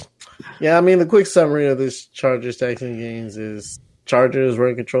 Yeah, I mean, the quick summary of this Chargers-Texans games is Chargers were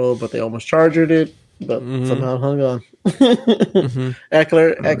in control, but they almost chargered it, but somehow hung on.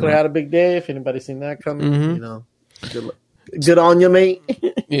 Eckler had a big day. If anybody's seen that coming, good on you, mate.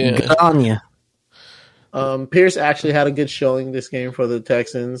 Yeah, good on you. Pierce actually had a good showing this game for the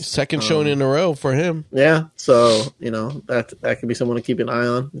Texans. Second showing in a row for him. Yeah, so that could be someone to keep an eye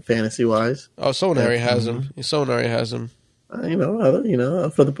on fantasy wise. Oh, someone already has him. Someone already has him. For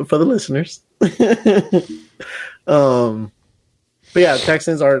the listeners. But yeah,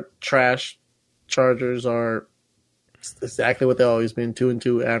 Texans are trash. Chargers are exactly what they've always been: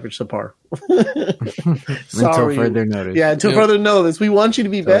 2-2, average subpar. Until further notice. Yeah, until further notice. We want you to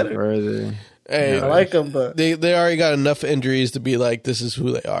be better. Hey, I like them, but they already got enough injuries to be like, this is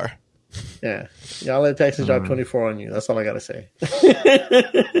who they are. Yeah, y'all let Texans drop 24 on you. That's all I gotta say.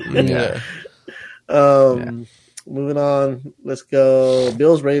 Moving on, let's go.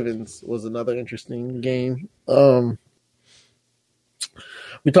 Bills Ravens was another interesting game.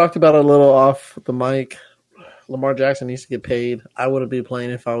 We talked about it a little off the mic. Lamar Jackson needs to get paid. I wouldn't be playing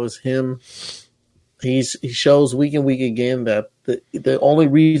if I was him. He shows week in, week again that the only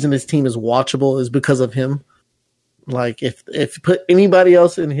reason this team is watchable is because of him. Like if you put anybody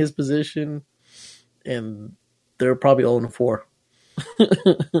else in his position, and they're probably 0-4.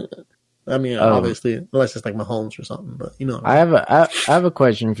 I mean, obviously, unless it's like Mahomes or something. But I have a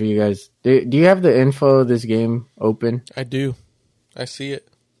question for you guys. Do you have the info of this game open? I do. I see it.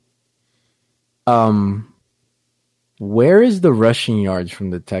 Where is the rushing yards from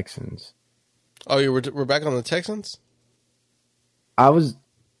the Texans? Oh, we're back on the Texans? My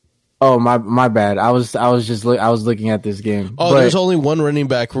bad. I was looking at this game. Oh, there's only one running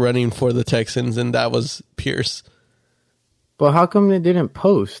back running for the Texans, and that was Pierce. But how come they didn't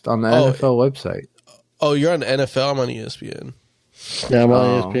post on the NFL website? Oh, you're on NFL? I'm on ESPN. Yeah, I'm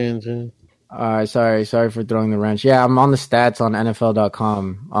on ESPN too. All right, sorry for throwing the wrench. Yeah, I'm on the stats on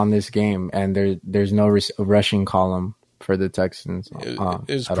NFL.com on this game, and there's no rushing column for the Texans. It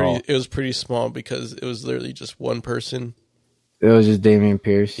was pretty small because it was literally just one person. It was just Damian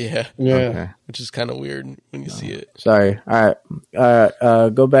Pierce. Yeah. Okay. Which is kind of weird when you see it. Sorry. All right.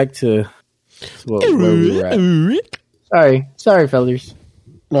 Go back to where we were at. Sorry, fellas.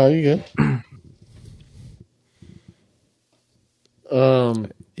 No, you good.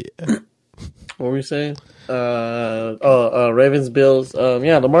 What were we saying? Ravens, Bills.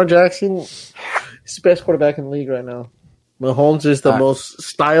 Lamar Jackson, he's the best quarterback in the league right now. Mahomes is the most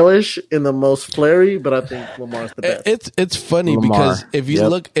stylish and the most flary, but I think Lamar's the best. It's funny because if you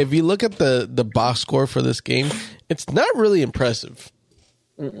look at the box score for this game, it's not really impressive.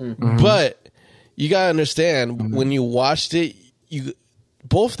 But you gotta understand when you watched it,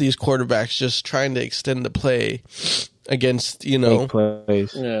 both these quarterbacks just trying to extend the play against make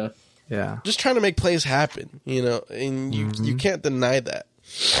plays. Yeah. Just trying to make plays happen, and you can't deny that.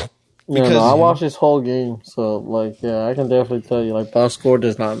 Because I watched this whole game, so I can definitely tell you, box score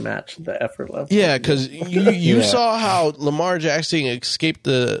does not match the effort level. Yeah, because you saw how Lamar Jackson escaped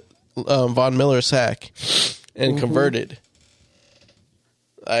the Von Miller sack and converted.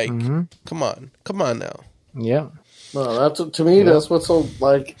 Come on now. Yeah. No, to me. That's what's so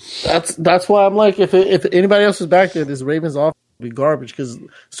That's why I'm like, if anybody else is back there, this Ravens offense would be garbage. Because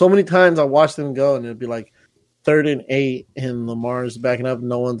so many times I watch them go and it'd be 3rd and 8, and Lamar's backing up.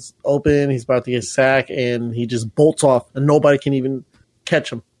 No one's open. He's about to get sacked, and he just bolts off, and nobody can even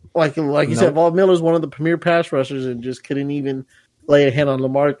catch him. Like you said, Von Miller's one of the premier pass rushers, and just couldn't even lay a hand on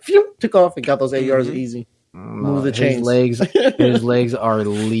Lamar. Phew, took off and got those 8 yards easy. Move the chains. His legs are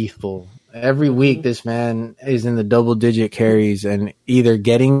lethal. Every week, this man is in the double-digit carries and either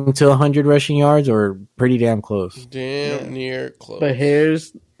getting to 100 rushing yards or pretty damn close. Damn near close. But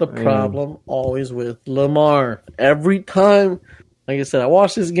here's the problem always with Lamar. Every time, like I said, I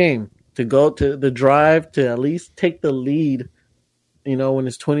watched this game to go to the drive to at least take the lead, when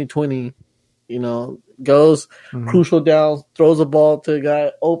it's 2020, goes crucial downs, throws a ball to a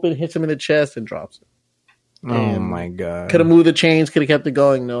guy open, hits him in the chest, and drops it. Oh my God. Could have moved the chains, could have kept it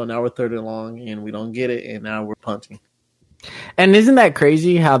going. No, now we're 3rd and long, and we don't get it, and now we're punting. And isn't that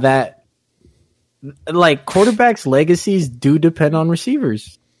crazy how that like quarterbacks' legacies do depend on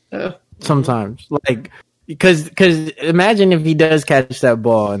receivers. Sometimes, like because imagine if he does catch that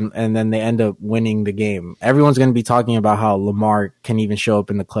ball and then they end up winning the game. Everyone's going to be talking about how Lamar can even show up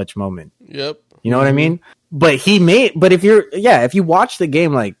in the clutch moment. Yep. You know what I mean? But if you watch the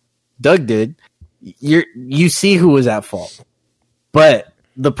game like Doug did, you see who was at fault. But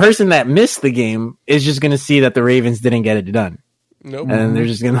the person that missed the game is just going to see that the Ravens didn't get it done. Nope. And they're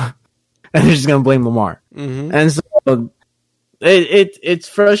just gonna blame Lamar. Mm-hmm. And so it's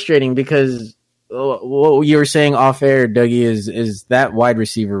frustrating because what you were saying off air, Dougie, is that wide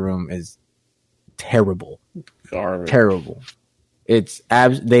receiver room is terrible. Garbage. Terrible. It's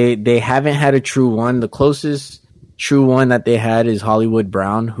they haven't had a true one. The closest true one that they had is Hollywood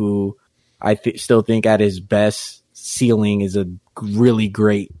Brown, who I still think at his best ceiling is a really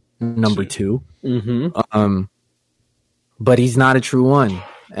great number 2. Mm-hmm. But he's not a true one.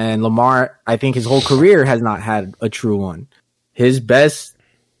 And Lamar, I think his whole career has not had a true one. His best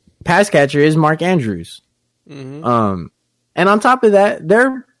pass catcher is Mark Andrews. Mm-hmm. And on top of that,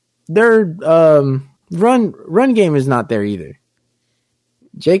 their run game is not there either.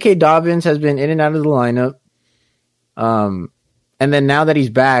 J.K. Dobbins has been in and out of the lineup. And then now that he's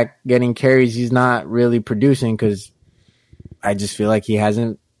back getting carries, he's not really producing because I just feel like he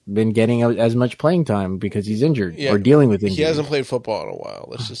hasn't been getting as much playing time because he's injured or dealing with injury. He hasn't played football in a while.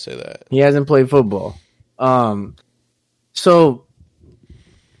 Let's just say that. He hasn't played football. So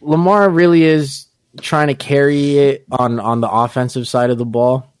Lamar really is trying to carry it on the offensive side of the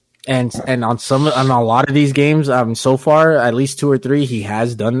ball. And on a lot of these games, so far, at least 2 or 3, he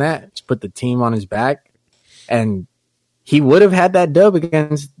has done that. He's put the team on his back. And he would have had that dub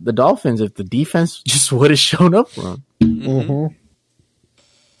against the Dolphins if the defense just would have shown up for him. Mm-hmm.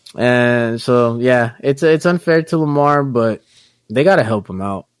 And so, yeah, it's unfair to Lamar, but they got to help him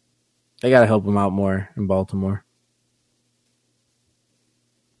out. They got to help him out more in Baltimore.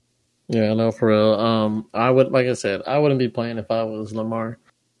 Yeah, no, for real. I wouldn't be playing if I was Lamar.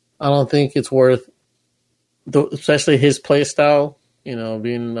 I don't think it's worth, especially his play style. You know,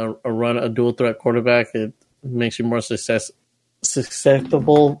 being a dual threat quarterback, it makes you more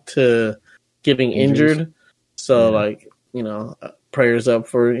susceptible to getting injured. So, prayers up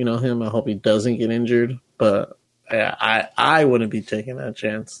for him. I hope he doesn't get injured, but I wouldn't be taking that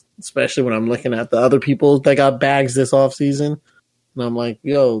chance, especially when I'm looking at the other people that got bags this offseason. And I'm like,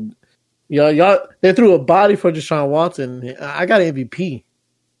 y'all, they threw a body for Deshaun Watson. I got an MVP.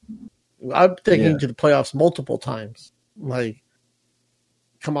 I've taken him to the playoffs multiple times. Like,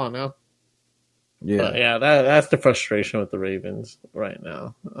 come on now. Yeah, but yeah, that's the frustration with the Ravens right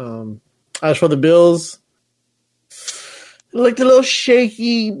now. As for the Bills, it looked a little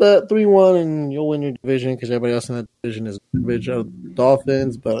shaky, but 3-1, and you'll win your division because everybody else in that division is garbage of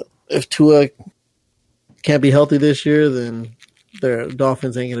Dolphins. But if Tua can't be healthy this year, then their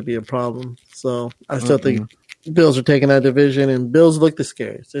Dolphins ain't going to be a problem. So I still think Bills are taking that division, and Bills look the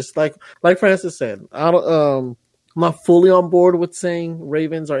scariest. It's like Francis said, I'm not fully on board with saying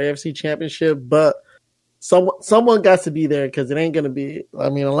Ravens are AFC Championship, but someone got to be there because it ain't going to be. I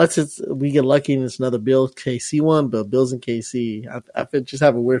mean, unless we get lucky and it's another Bills KC one, but Bills and KC, I just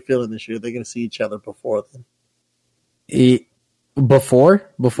have a weird feeling this year they're going to see each other before then.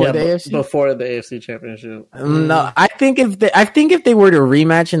 Before the AFC? Before the AFC Championship. No, I think if they were to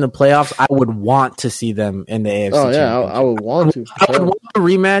rematch in the playoffs, I would want to see them in the AFC. Oh yeah, I would want to. I would want a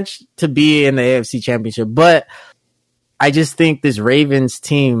rematch to be in the AFC Championship, but I just think this Ravens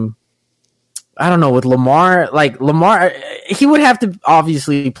team, I don't know, with Lamar, he would have to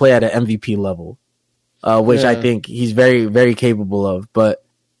obviously play at an MVP level, which I think he's very, very capable of. But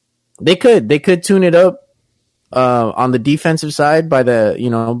they could tune it up on the defensive side by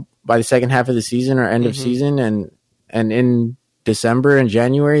the second half of the season or end of season, and in December and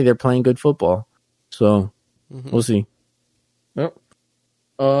January they're playing good football. So we'll see. Yep.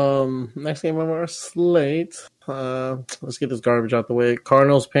 Next game on our slate. Let's get this garbage out the way.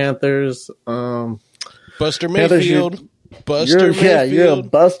 Cardinals, Panthers. Buster Mayfield. You're a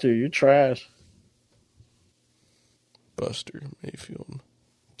buster. You're trash. Buster Mayfield.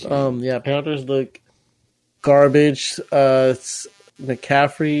 Panthers look garbage.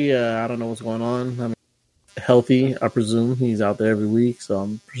 McCaffrey, I don't know what's going on. I mean, healthy, I presume. He's out there every week, so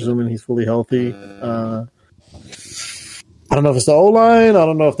I'm presuming he's fully healthy. I don't know if it's the O-line. I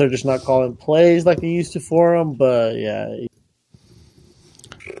don't know if they're just not calling plays like they used to for him, but yeah.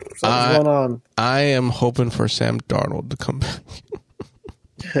 Something's going on. I am hoping for Sam Darnold to come back.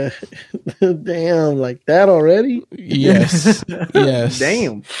 Damn, like that already? Yes. Yes.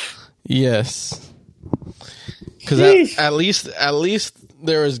 Damn. Yes. Because at least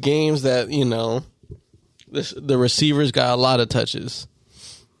there is games that, The receivers got a lot of touches.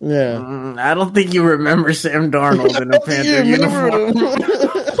 Yeah. I don't think you remember Sam Darnold in a Panther uniform.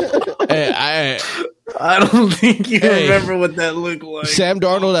 Hey, I don't think you remember what that looked like. Sam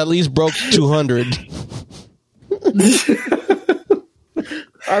Darnold at least broke 200.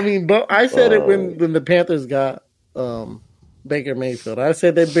 I mean, but I said it when the Panthers got Baker Mayfield. I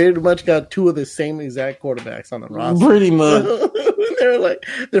said they pretty much got two of the same exact quarterbacks on the roster. Pretty much. They're like,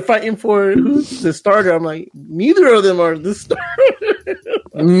 they're fighting for who's the starter. I'm like, neither of them are the starter.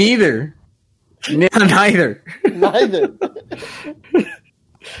 Neither. Neither.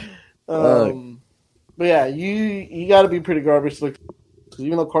 But yeah, you got to be pretty garbage. Look,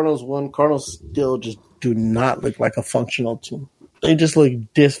 even though Cardinals won, Cardinals still just do not look like a functional team. They just look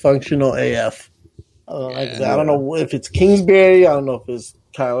dysfunctional AF. I don't know if it's Kingsbury. I don't know if it's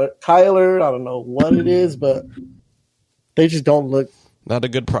Kyler. I don't know what it is, but they just don't look not a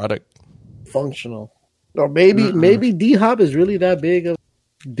good product. Functional. Or maybe D-Hop is really that big of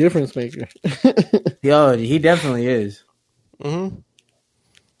a difference maker. Yo, he definitely is. Mm-hmm.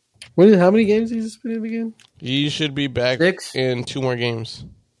 How many games he's been in again? He should be back 6 in 2 more games.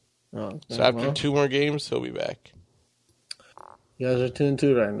 Oh, so after 2 more games, he'll be back. You guys are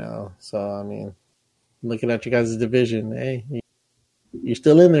 2-2 right now. So, I mean, looking at you guys' division, hey, you're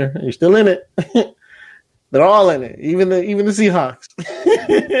still in there. You're still in it. They're all in it, even the Seahawks.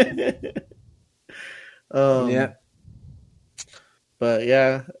 Yeah. But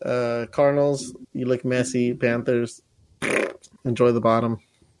yeah, Cardinals, you look messy. Panthers, enjoy the bottom.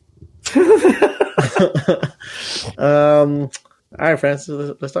 All right,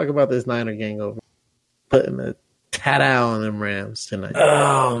 Francis, let's talk about this Niner gang over putting the tat-out on them Rams tonight.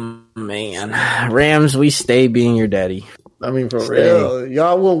 Oh, man. Rams, we stay being your daddy. I mean, for real.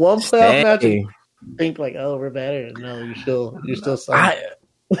 Y'all won one playoff match and think like, oh, we're better. No, you're still something.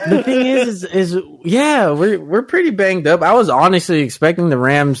 The thing is yeah, we're pretty banged up. I was honestly expecting the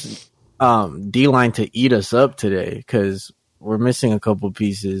Rams D-line to eat us up today because we're missing a couple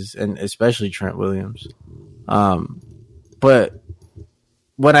pieces, and especially Trent Williams. But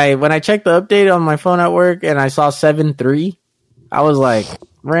when I checked the update on my phone at work and I saw 7-3, I was like,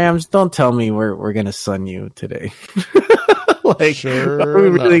 Rams, don't tell me we're gonna sun you today. Like, sure are we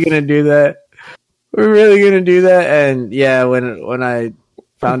really gonna do that? We're really gonna do that? And yeah, when I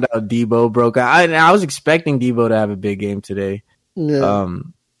found out Debo broke out, I was expecting Debo to have a big game today. Yeah.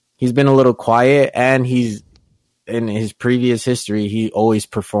 He's been a little quiet, and he's in his previous history, he always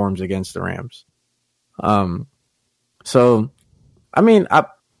performs against the Rams. So, I mean,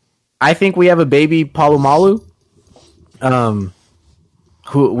 I think we have a baby Palomalu.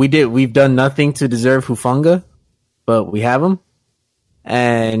 We've done nothing to deserve Hufanga, but we have him,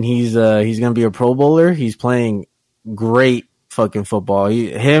 and he's gonna be a Pro Bowler. He's playing great fucking football.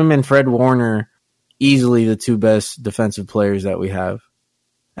 Him and Fred Warner, easily the 2 best defensive players that we have.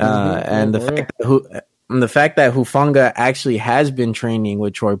 And the fact that Hufanga actually has been training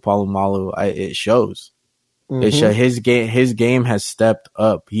with Troy Polamalu, it shows. Mm-hmm. His game has stepped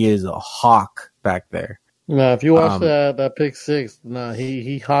up. He is a hawk back there. No, if you watch that pick 6,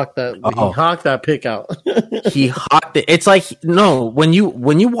 he hawked that. He hawked that pick out. He hawked it. It's like when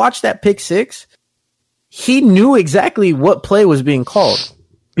you watch that pick 6, he knew exactly what play was being called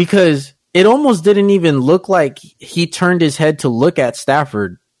because it almost didn't even look like he turned his head to look at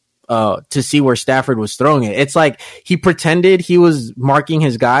Stafford to see where Stafford was throwing it. It's like he pretended he was marking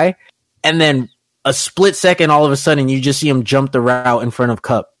his guy, and then a split second, all of a sudden, you just see him jump the route in front of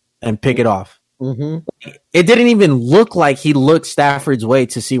Kupp and pick it off. Mm-hmm. It didn't even look like he looked Stafford's way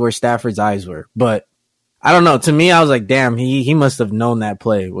to see where Stafford's eyes were. But I don't know. To me, I was like, damn, he must have known that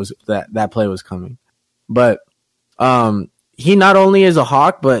play was coming. But he not only is a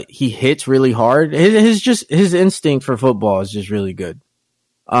hawk, but he hits really hard. His instinct for football is just really good.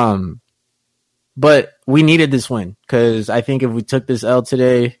 But we needed this win because I think if we took this L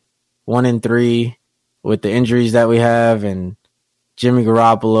today, 1-3 with the injuries that we have and Jimmy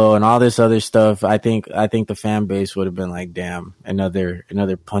Garoppolo and all this other stuff, I think the fan base would have been like, damn, another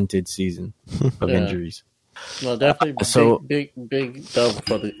punted season of injuries. No, definitely big dub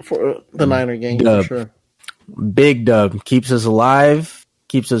for the Niner game for sure. Big dub. Keeps us alive,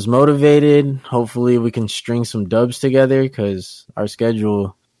 keeps us motivated. Hopefully we can string some dubs together because our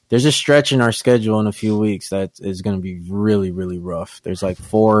schedule, there's a stretch in our schedule in a few weeks that is going to be really, really rough. There's like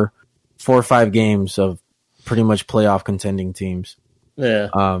 4 or 5 games of pretty much playoff contending teams. Yeah.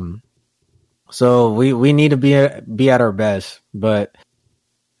 So we need to be at our best. But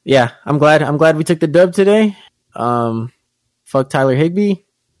yeah, I'm glad we took the dub today. Fuck Tyler Higbee.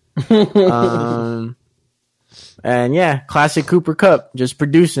 And yeah, classic Cooper Kupp, just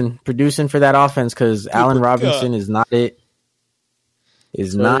producing for that offense because Allen Robinson is not it.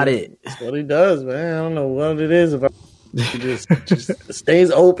 Not it. That's what he does, man. I don't know what it is about. He just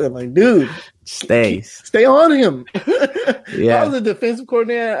stays open. Like, dude, stay on him. If I was a defensive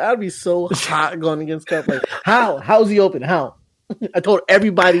coordinator, I'd be so hot going against Kupp. Like, how's he open? How? I told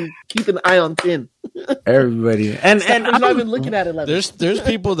everybody keep an eye on 10. Everybody, and I'm not even looking at it. Like there's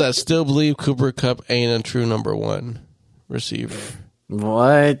people that still believe Cooper Kupp ain't a true number one receiver.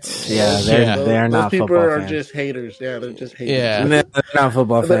 What? Yeah, they're not. Those people are fans. just haters. Yeah, they're just haters. Yeah, they're not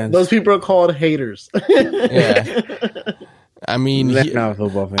football fans. Those people are called haters. Yeah. I mean, they're not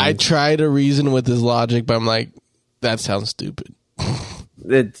football fans. I try to reason with his logic, but I'm like, that sounds stupid.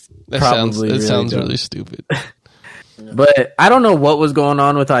 It sounds really stupid. But I don't know what was going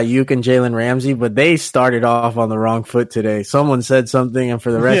on with Ayuk and Jalen Ramsey, but they started off on the wrong foot today. Someone said something, and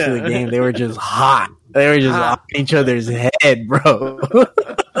for the rest of the game, they were just hot. They were just on each other's head, bro.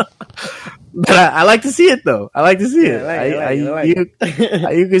 But I like to see it, though. I like to see it.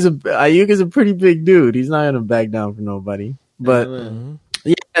 Ayuk is a pretty big dude. He's not going to back down for nobody. But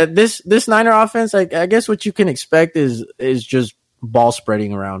yeah, this Niner offense, I guess what you can expect is just ball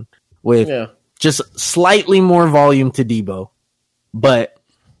spreading around with just slightly more volume to Debo. But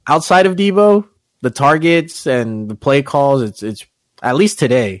outside of Debo, the targets and the play calls, it's at least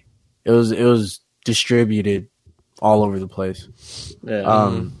today, it was distributed all over the place.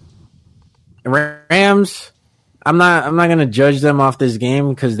 Yeah. Rams, I'm not gonna judge them off this game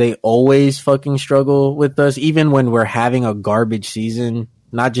because they always fucking struggle with us, even when we're having a garbage season.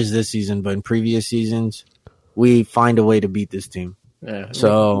 Not just this season, but in previous seasons, we find a way to beat this team. Yeah.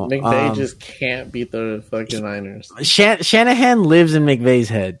 So McVay just can't beat the fucking Niners. Shanahan lives in McVay's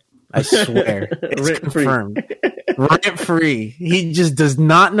head. I swear, it's confirmed. Rent free. He just does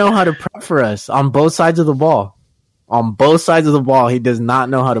not know how to prep for us on both sides of the ball. On both sides of the ball, he does not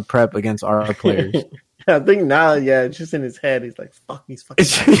know how to prep against our players. I think now, it's just in his head. He's like, fuck these fucking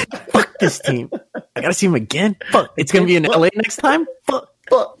fuck this team. I gotta see him again. Fuck. It's gonna be in LA next time. Fuck.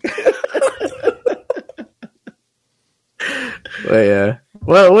 But yeah.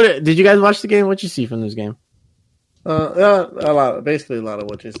 Well, what did you guys watch the game? What'd you see from this game? Basically a lot of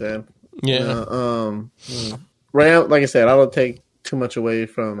what you said. Yeah. Rams, like I said, I don't take too much away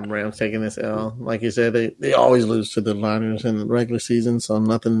from Rams taking this L. Like you said, they always lose to the Niners in the regular season, so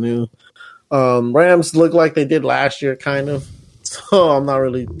nothing new. Rams look like they did last year, kind of. So I'm not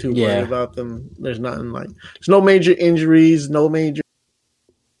really too worried about them. There's nothing there's no major injuries, nothing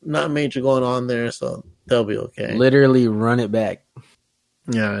major going on there, so they'll be okay. Literally run it back.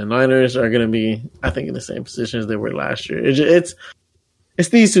 Yeah, and Niners are going to be, I think, in the same position as they were last year. It's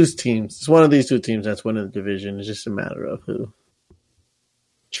these two teams. It's one of these two teams that's winning the division. It's just a matter of who.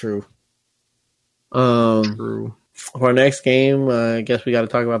 True. For our next game, I guess we got to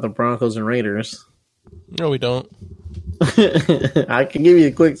talk about the Broncos and Raiders. No, we don't. I can give you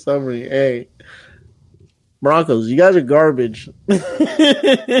a quick summary. Hey, Broncos, you guys are garbage.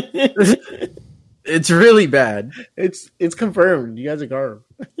 It's really bad. It's confirmed. You guys are garbage.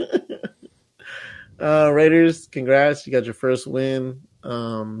 Raiders, congrats. You got your first win.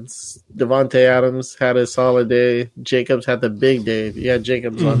 Devontae Adams had a solid day. Jacobs had the big day. You had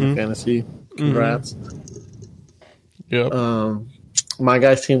Jacobs on the fantasy. Congrats. Yep. My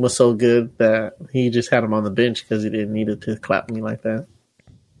guy's team was so good that he just had him on the bench because he didn't need it to clap me like that.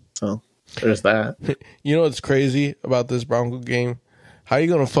 So there's that. You know what's crazy about this Bronco game? How are you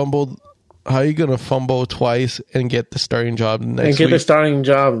gonna fumble twice and get the starting job the next week? The starting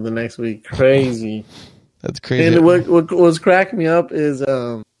job the next week. Crazy. That's crazy. And what was cracking me up is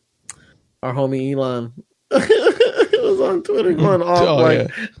our homie Elon was on Twitter going off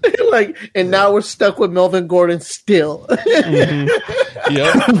and now we're stuck with Melvin Gordon still. Yep.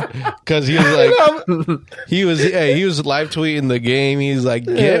 Because he was live tweeting the game. He's like,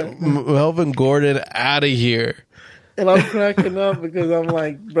 get Melvin Gordon out of here. And I'm cracking up because I'm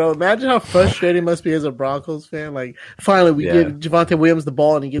like, bro, imagine how frustrating it must be as a Broncos fan. Like, finally we give Javonte Williams the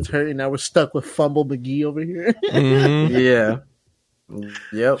ball and he gets hurt, and now we're stuck with Fumble McGee over here. Yeah.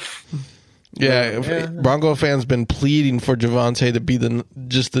 Yep. Yeah. Bronco fans been pleading for Javonte to be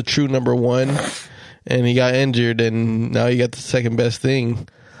the true number one, and he got injured, and now he got the second best thing.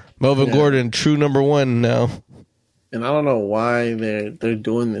 Melvin Gordon, true number one now. And I don't know why they're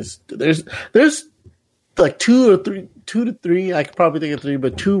doing this. There's like two to three. I could probably think of three,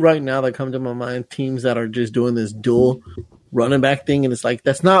 but two right now that come to my mind. Teams that are just doing this dual running back thing, and it's like,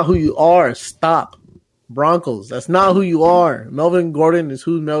 that's not who you are. Stop, Broncos. That's not who you are. Melvin Gordon is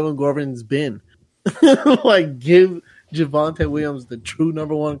who Melvin Gordon's been. Like, give Javonte Williams the true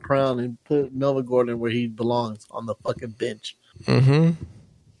number one crown and put Melvin Gordon where he belongs, on the fucking bench. Mm-hmm.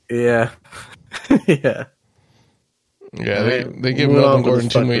 Yeah. Yeah. Yeah, they give Melvin Gordon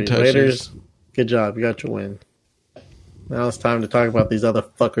too many touches. Raiders, good job. You got your win. Now it's time to talk about these other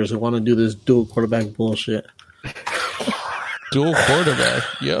fuckers who want to do this dual quarterback bullshit. Dual quarterback?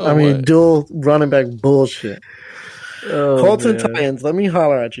 Yo, I mean, dual running back bullshit. Oh, Colts and Titans, let me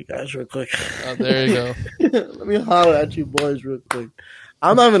holler at you guys real quick. Oh, there you go. Let me holler at you boys real quick.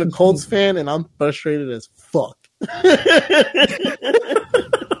 I'm not even a Colts fan, and I'm frustrated as fuck.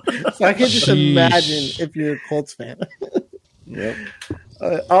 So I can just imagine if you're a Colts fan. Yep.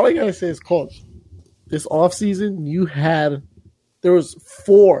 All I gotta say is Colts. This offseason, there was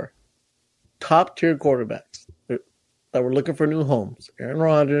 4 top tier quarterbacks that were looking for new homes. Aaron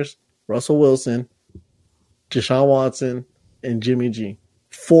Rodgers, Russell Wilson, Deshaun Watson, and Jimmy G.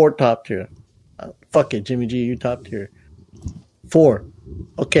 4 top tier. Fuck it, Jimmy G, you top tier. 4.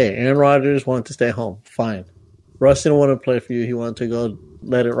 Okay, Aaron Rodgers wanted to stay home. Fine. Russ didn't want to play for you. He wanted to go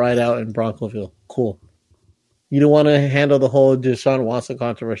let it ride out in Broncosville. Cool. You didn't want to handle the whole Deshaun Watson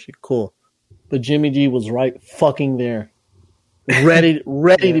controversy. Cool. But Jimmy G was right fucking there. Ready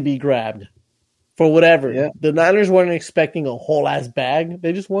to be grabbed. For whatever. Yeah. The Niners weren't expecting a whole ass bag.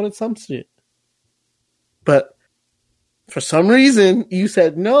 They just wanted some shit. But for some reason, you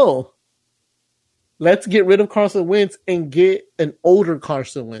said no. Let's get rid of Carson Wentz and get an older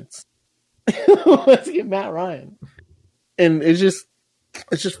Carson Wentz. Let's get Matt Ryan. And it's just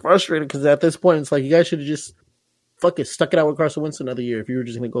frustrating because at this point, it's like you guys should have just fucking stuck it out with Carson Wentz another year if you were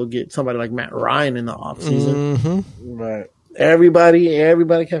just going to go get somebody like Matt Ryan in the offseason. Mm-hmm. Right.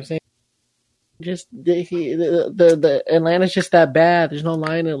 Everybody kept saying, the Atlanta's just that bad. There's no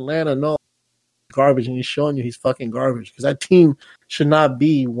line in Atlanta. No. Garbage. And he's showing you he's fucking garbage because that team should not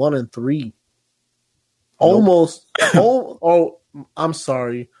be 1-3. Almost. I'm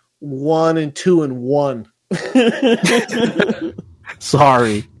sorry. 1-2-1.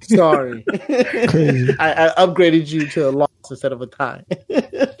 Sorry. I upgraded you to a loss instead of a tie.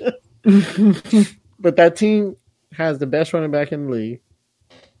 But that team has the best running back in the league.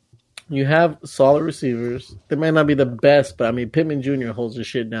 You have solid receivers. They may not be the best, but I mean, Pittman Jr. holds the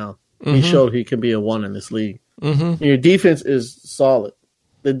shit down. Mm-hmm. He showed he can be a 1 in this league. Mm-hmm. Your defense is solid.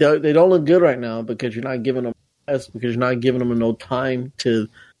 They don't look good right now because you're not giving them no time to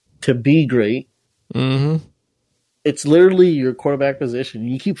be great. Mm-hmm. It's literally your quarterback position.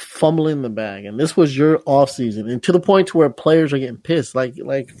 You keep fumbling the bag, and this was your offseason, and to the point to where players are getting pissed. Like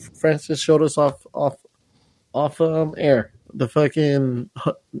Francis showed us off air. The fucking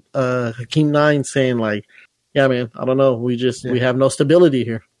Hakeem Nine saying like, "Yeah, man, I don't know. We have no stability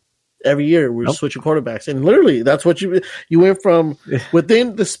here. Every year we're switching quarterbacks, and literally that's what you went from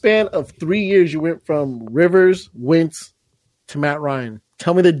within the span of 3 years. You went from Rivers, Wentz to Matt Ryan.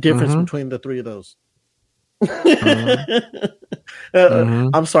 Tell me the difference between the 3 of those."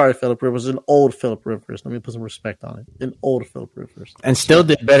 I'm sorry, Phillip Rivers. An old Phillip Rivers. Let me put some respect on it. An old Phillip Rivers. And still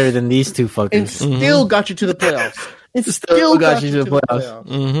did better than these 2 fuckers. And still got you to the playoffs. It still got you to the playoffs.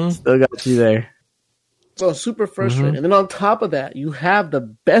 Mm-hmm. Still got you there. So super frustrating. And then on top of that, you have the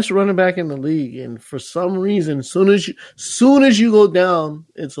best running back in the league. And for some reason, soon as you go down,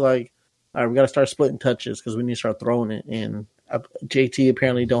 it's like, all right, we got to start splitting touches because we need to start throwing it. And JT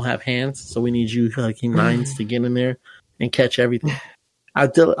apparently don't have hands, so we need you, Hakeem Nines, to get in there and catch everything.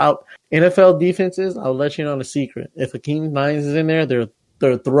 NFL defenses, I'll let you know a secret. If Hakeem Nines is in there, they're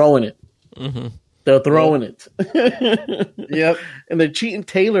throwing it. Mm-hmm. They're throwing it. Yep. And they're cheating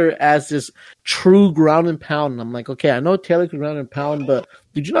Taylor as this true ground and pound. And I'm like, okay, I know Taylor can ground and pound, but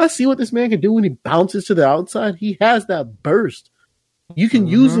did you not see what this man can do when he bounces to the outside? He has that burst. You can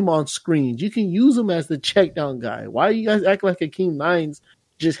use him on screens. You can use him as the check down guy. Why do you guys act like Hakeem Nines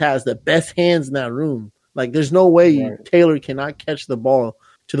just has the best hands in that room? Like, there's no way Taylor cannot catch the ball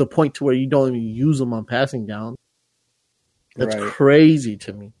to the point to where you don't even use him on passing down. That's crazy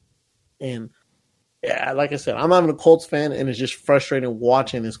to me. And yeah, like I said, I'm not even a Colts fan, and it's just frustrating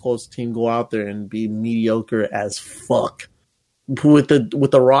watching this Colts team go out there and be mediocre as fuck with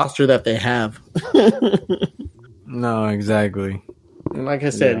the roster that they have. No, exactly. And like I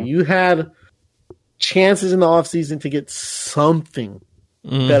said, you had chances in the offseason to get something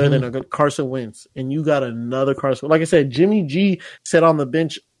better than a good Carson Wentz, and you got another Carson. Like I said, Jimmy G sat on the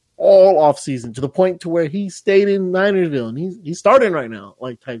bench all offseason to the point to where he stayed in Ninersville, and he's starting right now,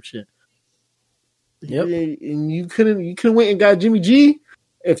 like type shit. Yep. And you couldn't wait and got Jimmy G.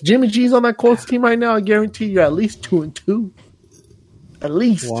 If Jimmy G's on that Colts team right now, I guarantee you're at least 2-2. At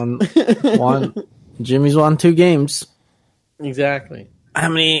least one. Jimmy's won 2 games. Exactly. How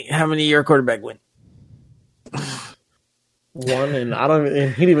many your quarterback win? One, and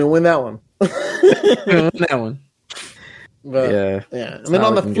he didn't even win that one. That one. But, yeah. And then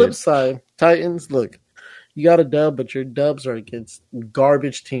on the flip side, Titans, look, you got a dub, but your dubs are against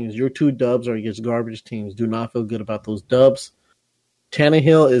garbage teams. Your 2 dubs are against garbage teams. Do not feel good about those dubs.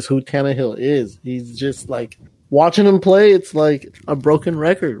 Tannehill is who Tannehill is. He's just like, watching him play, it's like a broken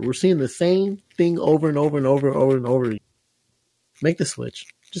record. We're seeing the same thing over and over and over. Make the switch.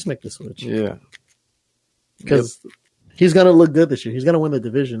 Just make the switch. Yeah. Because he's going to look good this year. He's going to win the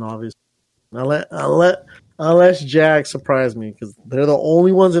division, obviously. Unless Jags surprise me, because they're the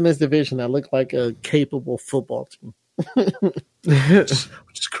only ones in this division that look like a capable football team. Which is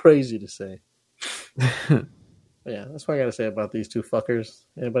crazy to say. Yeah, that's what I got to say about these 2 fuckers.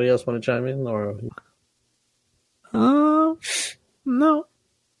 Anybody else want to chime in? Or no. All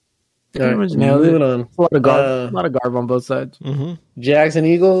right, moving on. A lot of garb on both sides. Mm-hmm. Jags and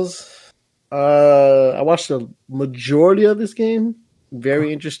Eagles. I watched the majority of this game.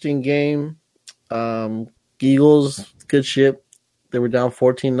 Very interesting game. Eagles, good shit. They were down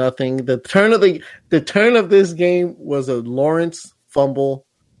 14-0. The turn of this game was a Lawrence fumble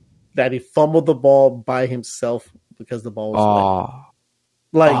that he fumbled the ball by himself because the ball was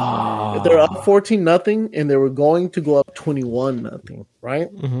wet. They're up 14-0 and they were going to go up 21-0,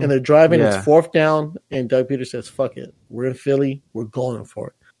 right? Mm-hmm. And they're driving. It's 4th down, and Doug Peters says, "Fuck it, we're in Philly. We're going for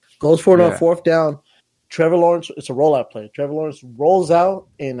it." Goes for it on 4th down. Trevor Lawrence. It's a rollout play. Trevor Lawrence rolls out,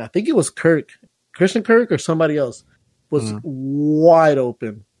 and I think it was Christian Kirk, or somebody else was wide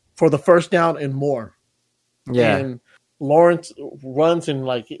open for the 1st down and more. Yeah. And Lawrence runs and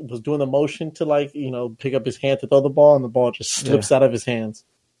was doing the motion to pick up his hand to throw the ball, and the ball just slips out of his hands.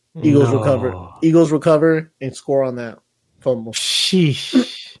 Eagles recover and score on that fumble.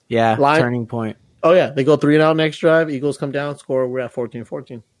 Sheesh. Yeah, turning point. Oh yeah, they go 3-and-out next drive. Eagles come down, score. We're at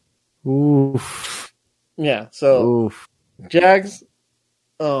 14-14. Oof. Yeah. So Jags.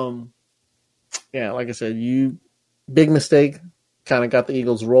 Yeah, like I said, big mistake. Kind of got the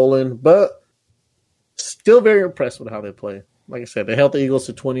Eagles rolling, but still very impressed with how they play. Like I said, they held the Eagles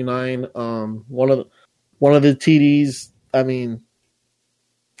to 29. One of the TDs. I mean,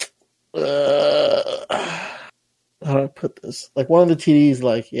 how do I put this? One of the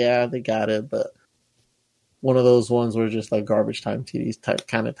TDs, yeah, they got it, but one of those ones were just garbage time TDs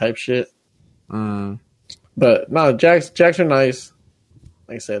type shit. But no, Jags are nice.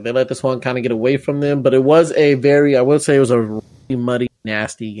 Like I said, they let this one kind of get away from them, but it was I would say it was a really muddy,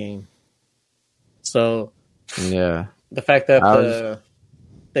 nasty game. So, yeah, the fact that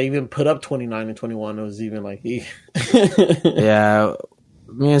they even put up 29 and 21, it was even yeah.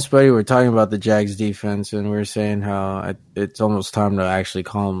 Me and Spuddy were talking about the Jags defense, and we were saying how it's almost time to actually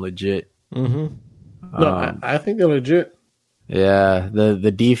call them legit. Mm-hmm. No, I think they're legit. Yeah,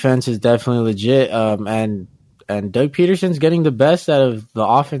 the defense is definitely legit. And Doug Peterson's getting the best out of the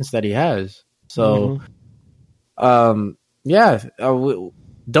offense that he has. So, don't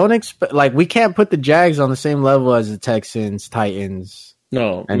expect we can't put the Jags on the same level as the Texans, Titans,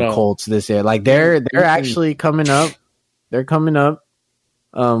 Colts this year. They're actually coming up. They're coming up.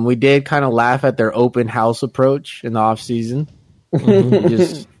 We did kind of laugh at their open house approach in the offseason. But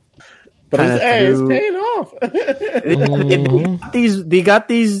it's paying off. They got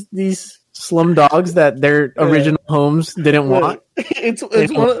these slum dogs that their original homes didn't want. It's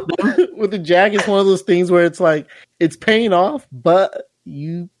with the Jag, it's one of those things where it's it's paying off, but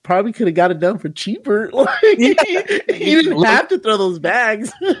you probably could have got it done for cheaper. You didn't have to throw those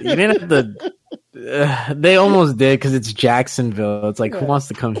bags. You didn't have to. They almost did because it's Jacksonville. It's who wants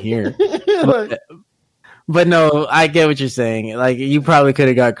to come here? But no, I get what you're saying. You probably could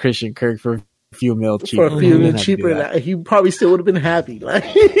have got Christian Kirk for a few mil cheaper. For a few mil cheaper, he probably still would have been happy. He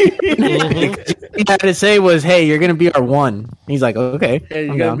had to say was, "Hey, you're gonna be our one." He's like, "Okay, hey,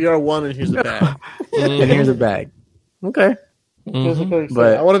 you're gonna be our one, and here's a bag." And here's a bag. Okay.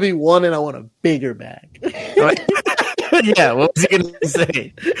 But I want to be one, and I want a bigger bag. Yeah, what was he gonna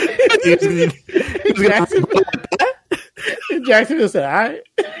say? Jackson just said, "All right,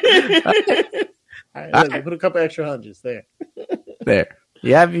 all right, put a couple extra hundreds there." There,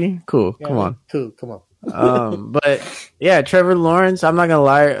 you happy? Cool. Yeah, come on. Cool. Come on. But yeah, Trevor Lawrence. I'm not gonna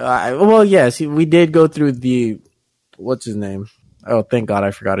lie. Well, yes, we did go through what's his name? Oh, thank God,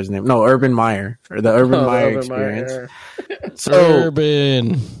 I forgot his name. No, Urban Meyer, or the Urban Meyer experience. Meyer. So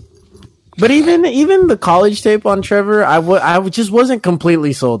Urban. But even the college tape on Trevor, I just wasn't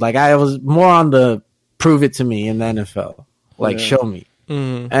completely sold. I was more on the prove it to me in the NFL. Show me.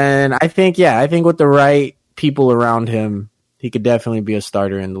 Mm-hmm. And I think with the right people around him, he could definitely be a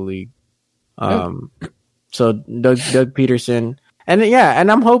starter in the league. So Doug Peterson.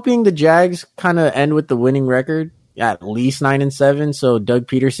 And I'm hoping the Jags kind of end with the winning record. at least 9-7, so Doug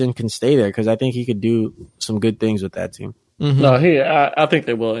Peterson can stay there because I think he could do some good things with that team. Mm-hmm. No, I think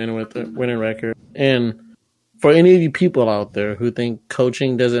they will end with a winning record. And for any of you people out there who think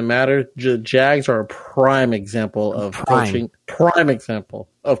coaching doesn't matter, Jags are a prime example of coaching. Prime example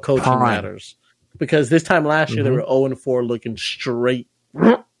of coaching matters. Because this time last year they were 0-4, looking straight.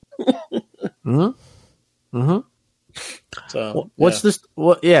 So what's this?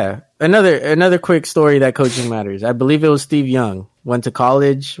 Another quick story that coaching matters. I believe it was Steve Young went to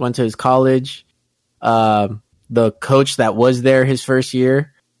his college. The coach that was there his first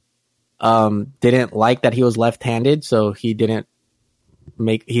year didn't like that he was left-handed, so he didn't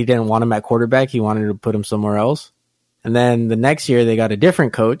want him at quarterback. He wanted to put him somewhere else. And then the next year they got a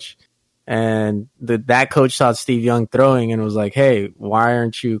different coach, and that coach saw Steve Young throwing and was like, "Hey, why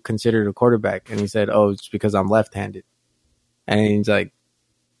aren't you considered a quarterback?" And he said, "Oh, it's because I'm left-handed." And he's like,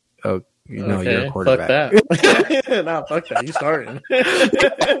 "Oh, you're a quarterback." Fuck that. Nah, fuck that. You starting.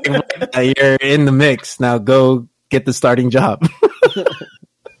 You're in the mix. Now go get the starting job.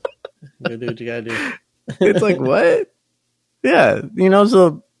 Go do what you gotta do. It's like, what? Yeah.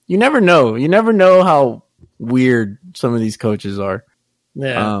 So you never know. You never know how weird some of these coaches are.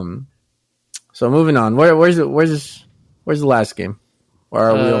 Yeah. So moving on. Where's the last game? Or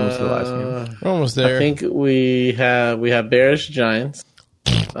are we almost to the last game? We're almost there. I think we have Bears Giants.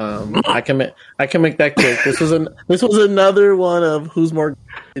 I can make that quick. This was another one of who's more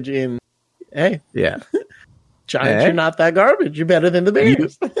garbage in. Hey, yeah, Giants, you're not that garbage. You're better than the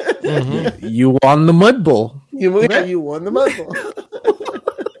Bears. You won the Mud Bowl. You won the Mud Bowl.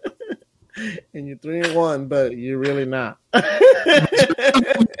 And you're 3-1, but you're really not.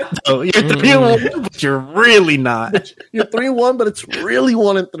 Oh, you're 3-1, but you're really not. You're 3-1, but it's really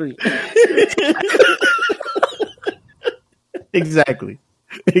 1-3. Exactly.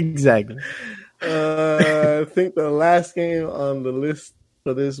 I think the last game on the list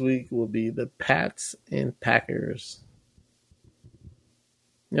for this week will be the Pats and Packers.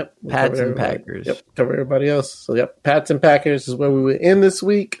 Yep. Pats and Packers. Yep. Cover everybody else. So, yep. Pats and Packers is where we would end this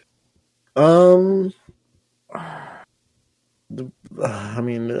week. The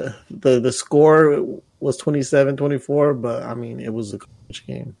score was 27-24, but I mean it was a close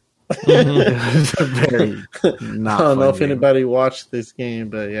game. Very not. I don't know if anybody watched this game,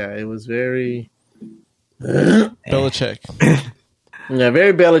 but yeah, it was very Belichick. Yeah,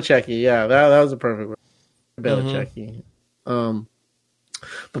 very Belichicky. Yeah, that was a perfect word. Belichicky.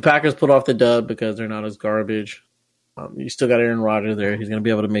 The Packers put off the dub because they're not as garbage. You still got Aaron Rodgers there. He's going to be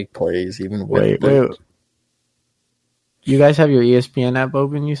able to make plays even with. Wait. You guys have your ESPN app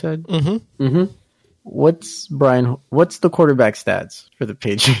open, you said? Mm-hmm. Mm-hmm. What's the quarterback stats for the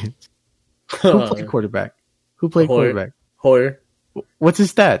Patriots? Who played quarterback? Hoyer. What's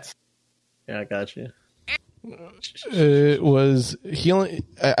his stats? Yeah, I got you. It was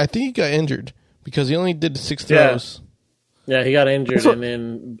I think he got injured because he only did 6 throws. Yeah, he got injured, and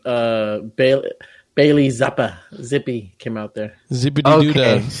then Bailey Zippy came out there.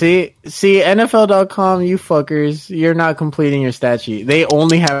 Zippity-doo-dah. See, NFL.com, you fuckers, you're not completing your stat sheet. They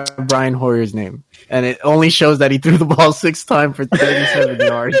only have Brian Hoyer's name, and it only shows that he threw the ball 6 times for 37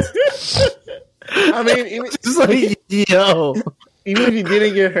 yards. I mean, even if he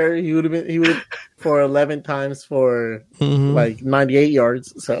didn't get hurt, he would have for 11 times for like 98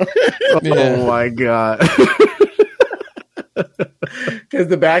 yards. So, oh my god. Because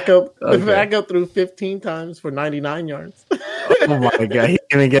the backup threw 15 times for 99 yards. Oh my god, he's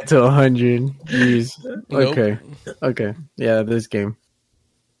gonna get to 100. Jeez. Nope. Okay. Yeah, this game.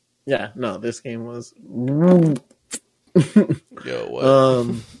 Yeah, no, this game was. Yo,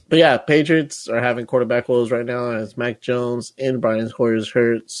 what? But yeah, Patriots are having quarterback woes right now as Mac Jones and Brian Hoyer's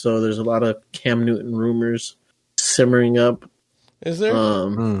hurt. So there's a lot of Cam Newton rumors simmering up. Is there?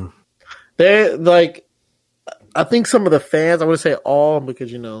 They're like. I think some of the fans, I would say all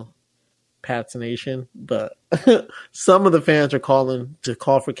because, Pats Nation, but some of the fans are calling to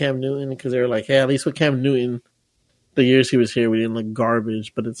call for Cam Newton because they're like, hey, at least with Cam Newton, the years he was here, we didn't look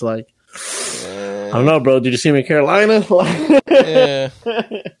garbage. But it's like, I don't know, bro. Did you see him in Carolina? Yeah.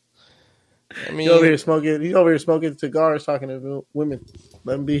 I mean, he's over here smoking cigars, talking to women.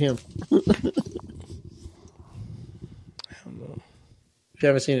 Let him be him. I don't know. If you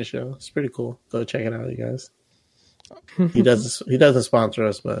haven't seen the show, it's pretty cool. Go check it out, you guys. He doesn't sponsor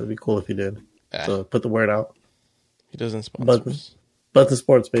us, but it'd be cool if he did. So put the word out. He doesn't sponsor us. Button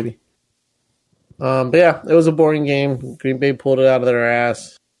Sports, baby. But yeah, it was a boring game. Green Bay pulled it out of their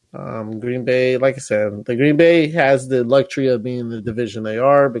ass. Green Bay, like I said, the Green Bay has the luxury of being the division they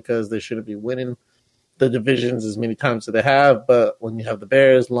are because they shouldn't be winning the divisions as many times as they have. But when you have the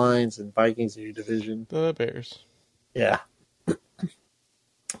Bears, Lions, and Vikings in your division, The Bears. Yeah.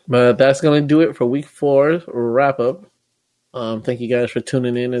 But that's going to do it for week 4 wrap up. Thank you guys for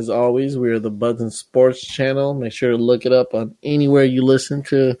tuning in as always. We are the Buds and Sports channel. Make sure to look it up on anywhere you listen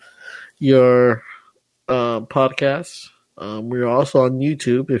to your podcasts. We're also on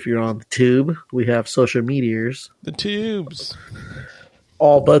YouTube. If you're on the tube, we have social medias. The tubes.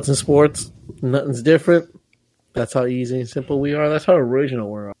 All Buds and Sports. Nothing's different. That's how easy and simple we are. That's how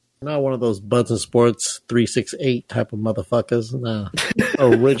original we are. We're not one of those Buds and Sports 368 type of motherfuckers. Nah.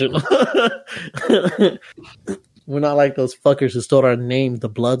 Original. We're not like those fuckers who stole our name, the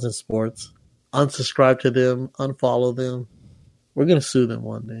Bloods and Sports. Unsubscribe to them. Unfollow them. We're going to sue them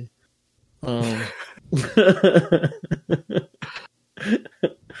one day.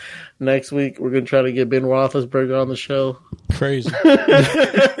 Next week, we're going to try to get Ben Roethlisberger on the show. Crazy.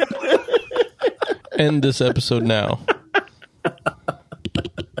 End this episode now.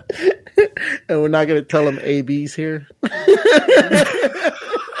 And we're not going to tell him AB's here.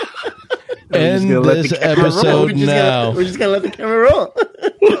 End this episode now. We're just going to let the camera roll.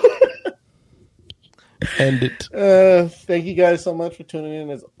 End it. Thank you guys so much for tuning in.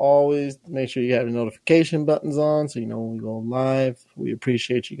 As always, make sure you have your notification buttons on so you know when we go live. We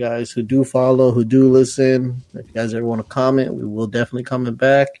appreciate you guys who do follow, who do listen. If you guys ever want to comment, we will definitely comment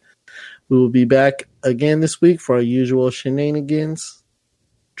back. We will be back again this week for our usual shenanigans,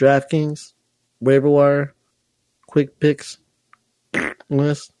 DraftKings, waiver wire, quick picks,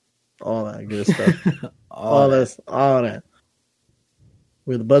 list, all that good stuff. all that.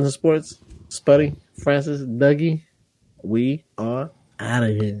 We're the Buds and Sports. Spuddy, Francis, Dougie, we are out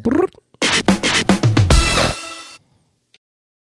of here.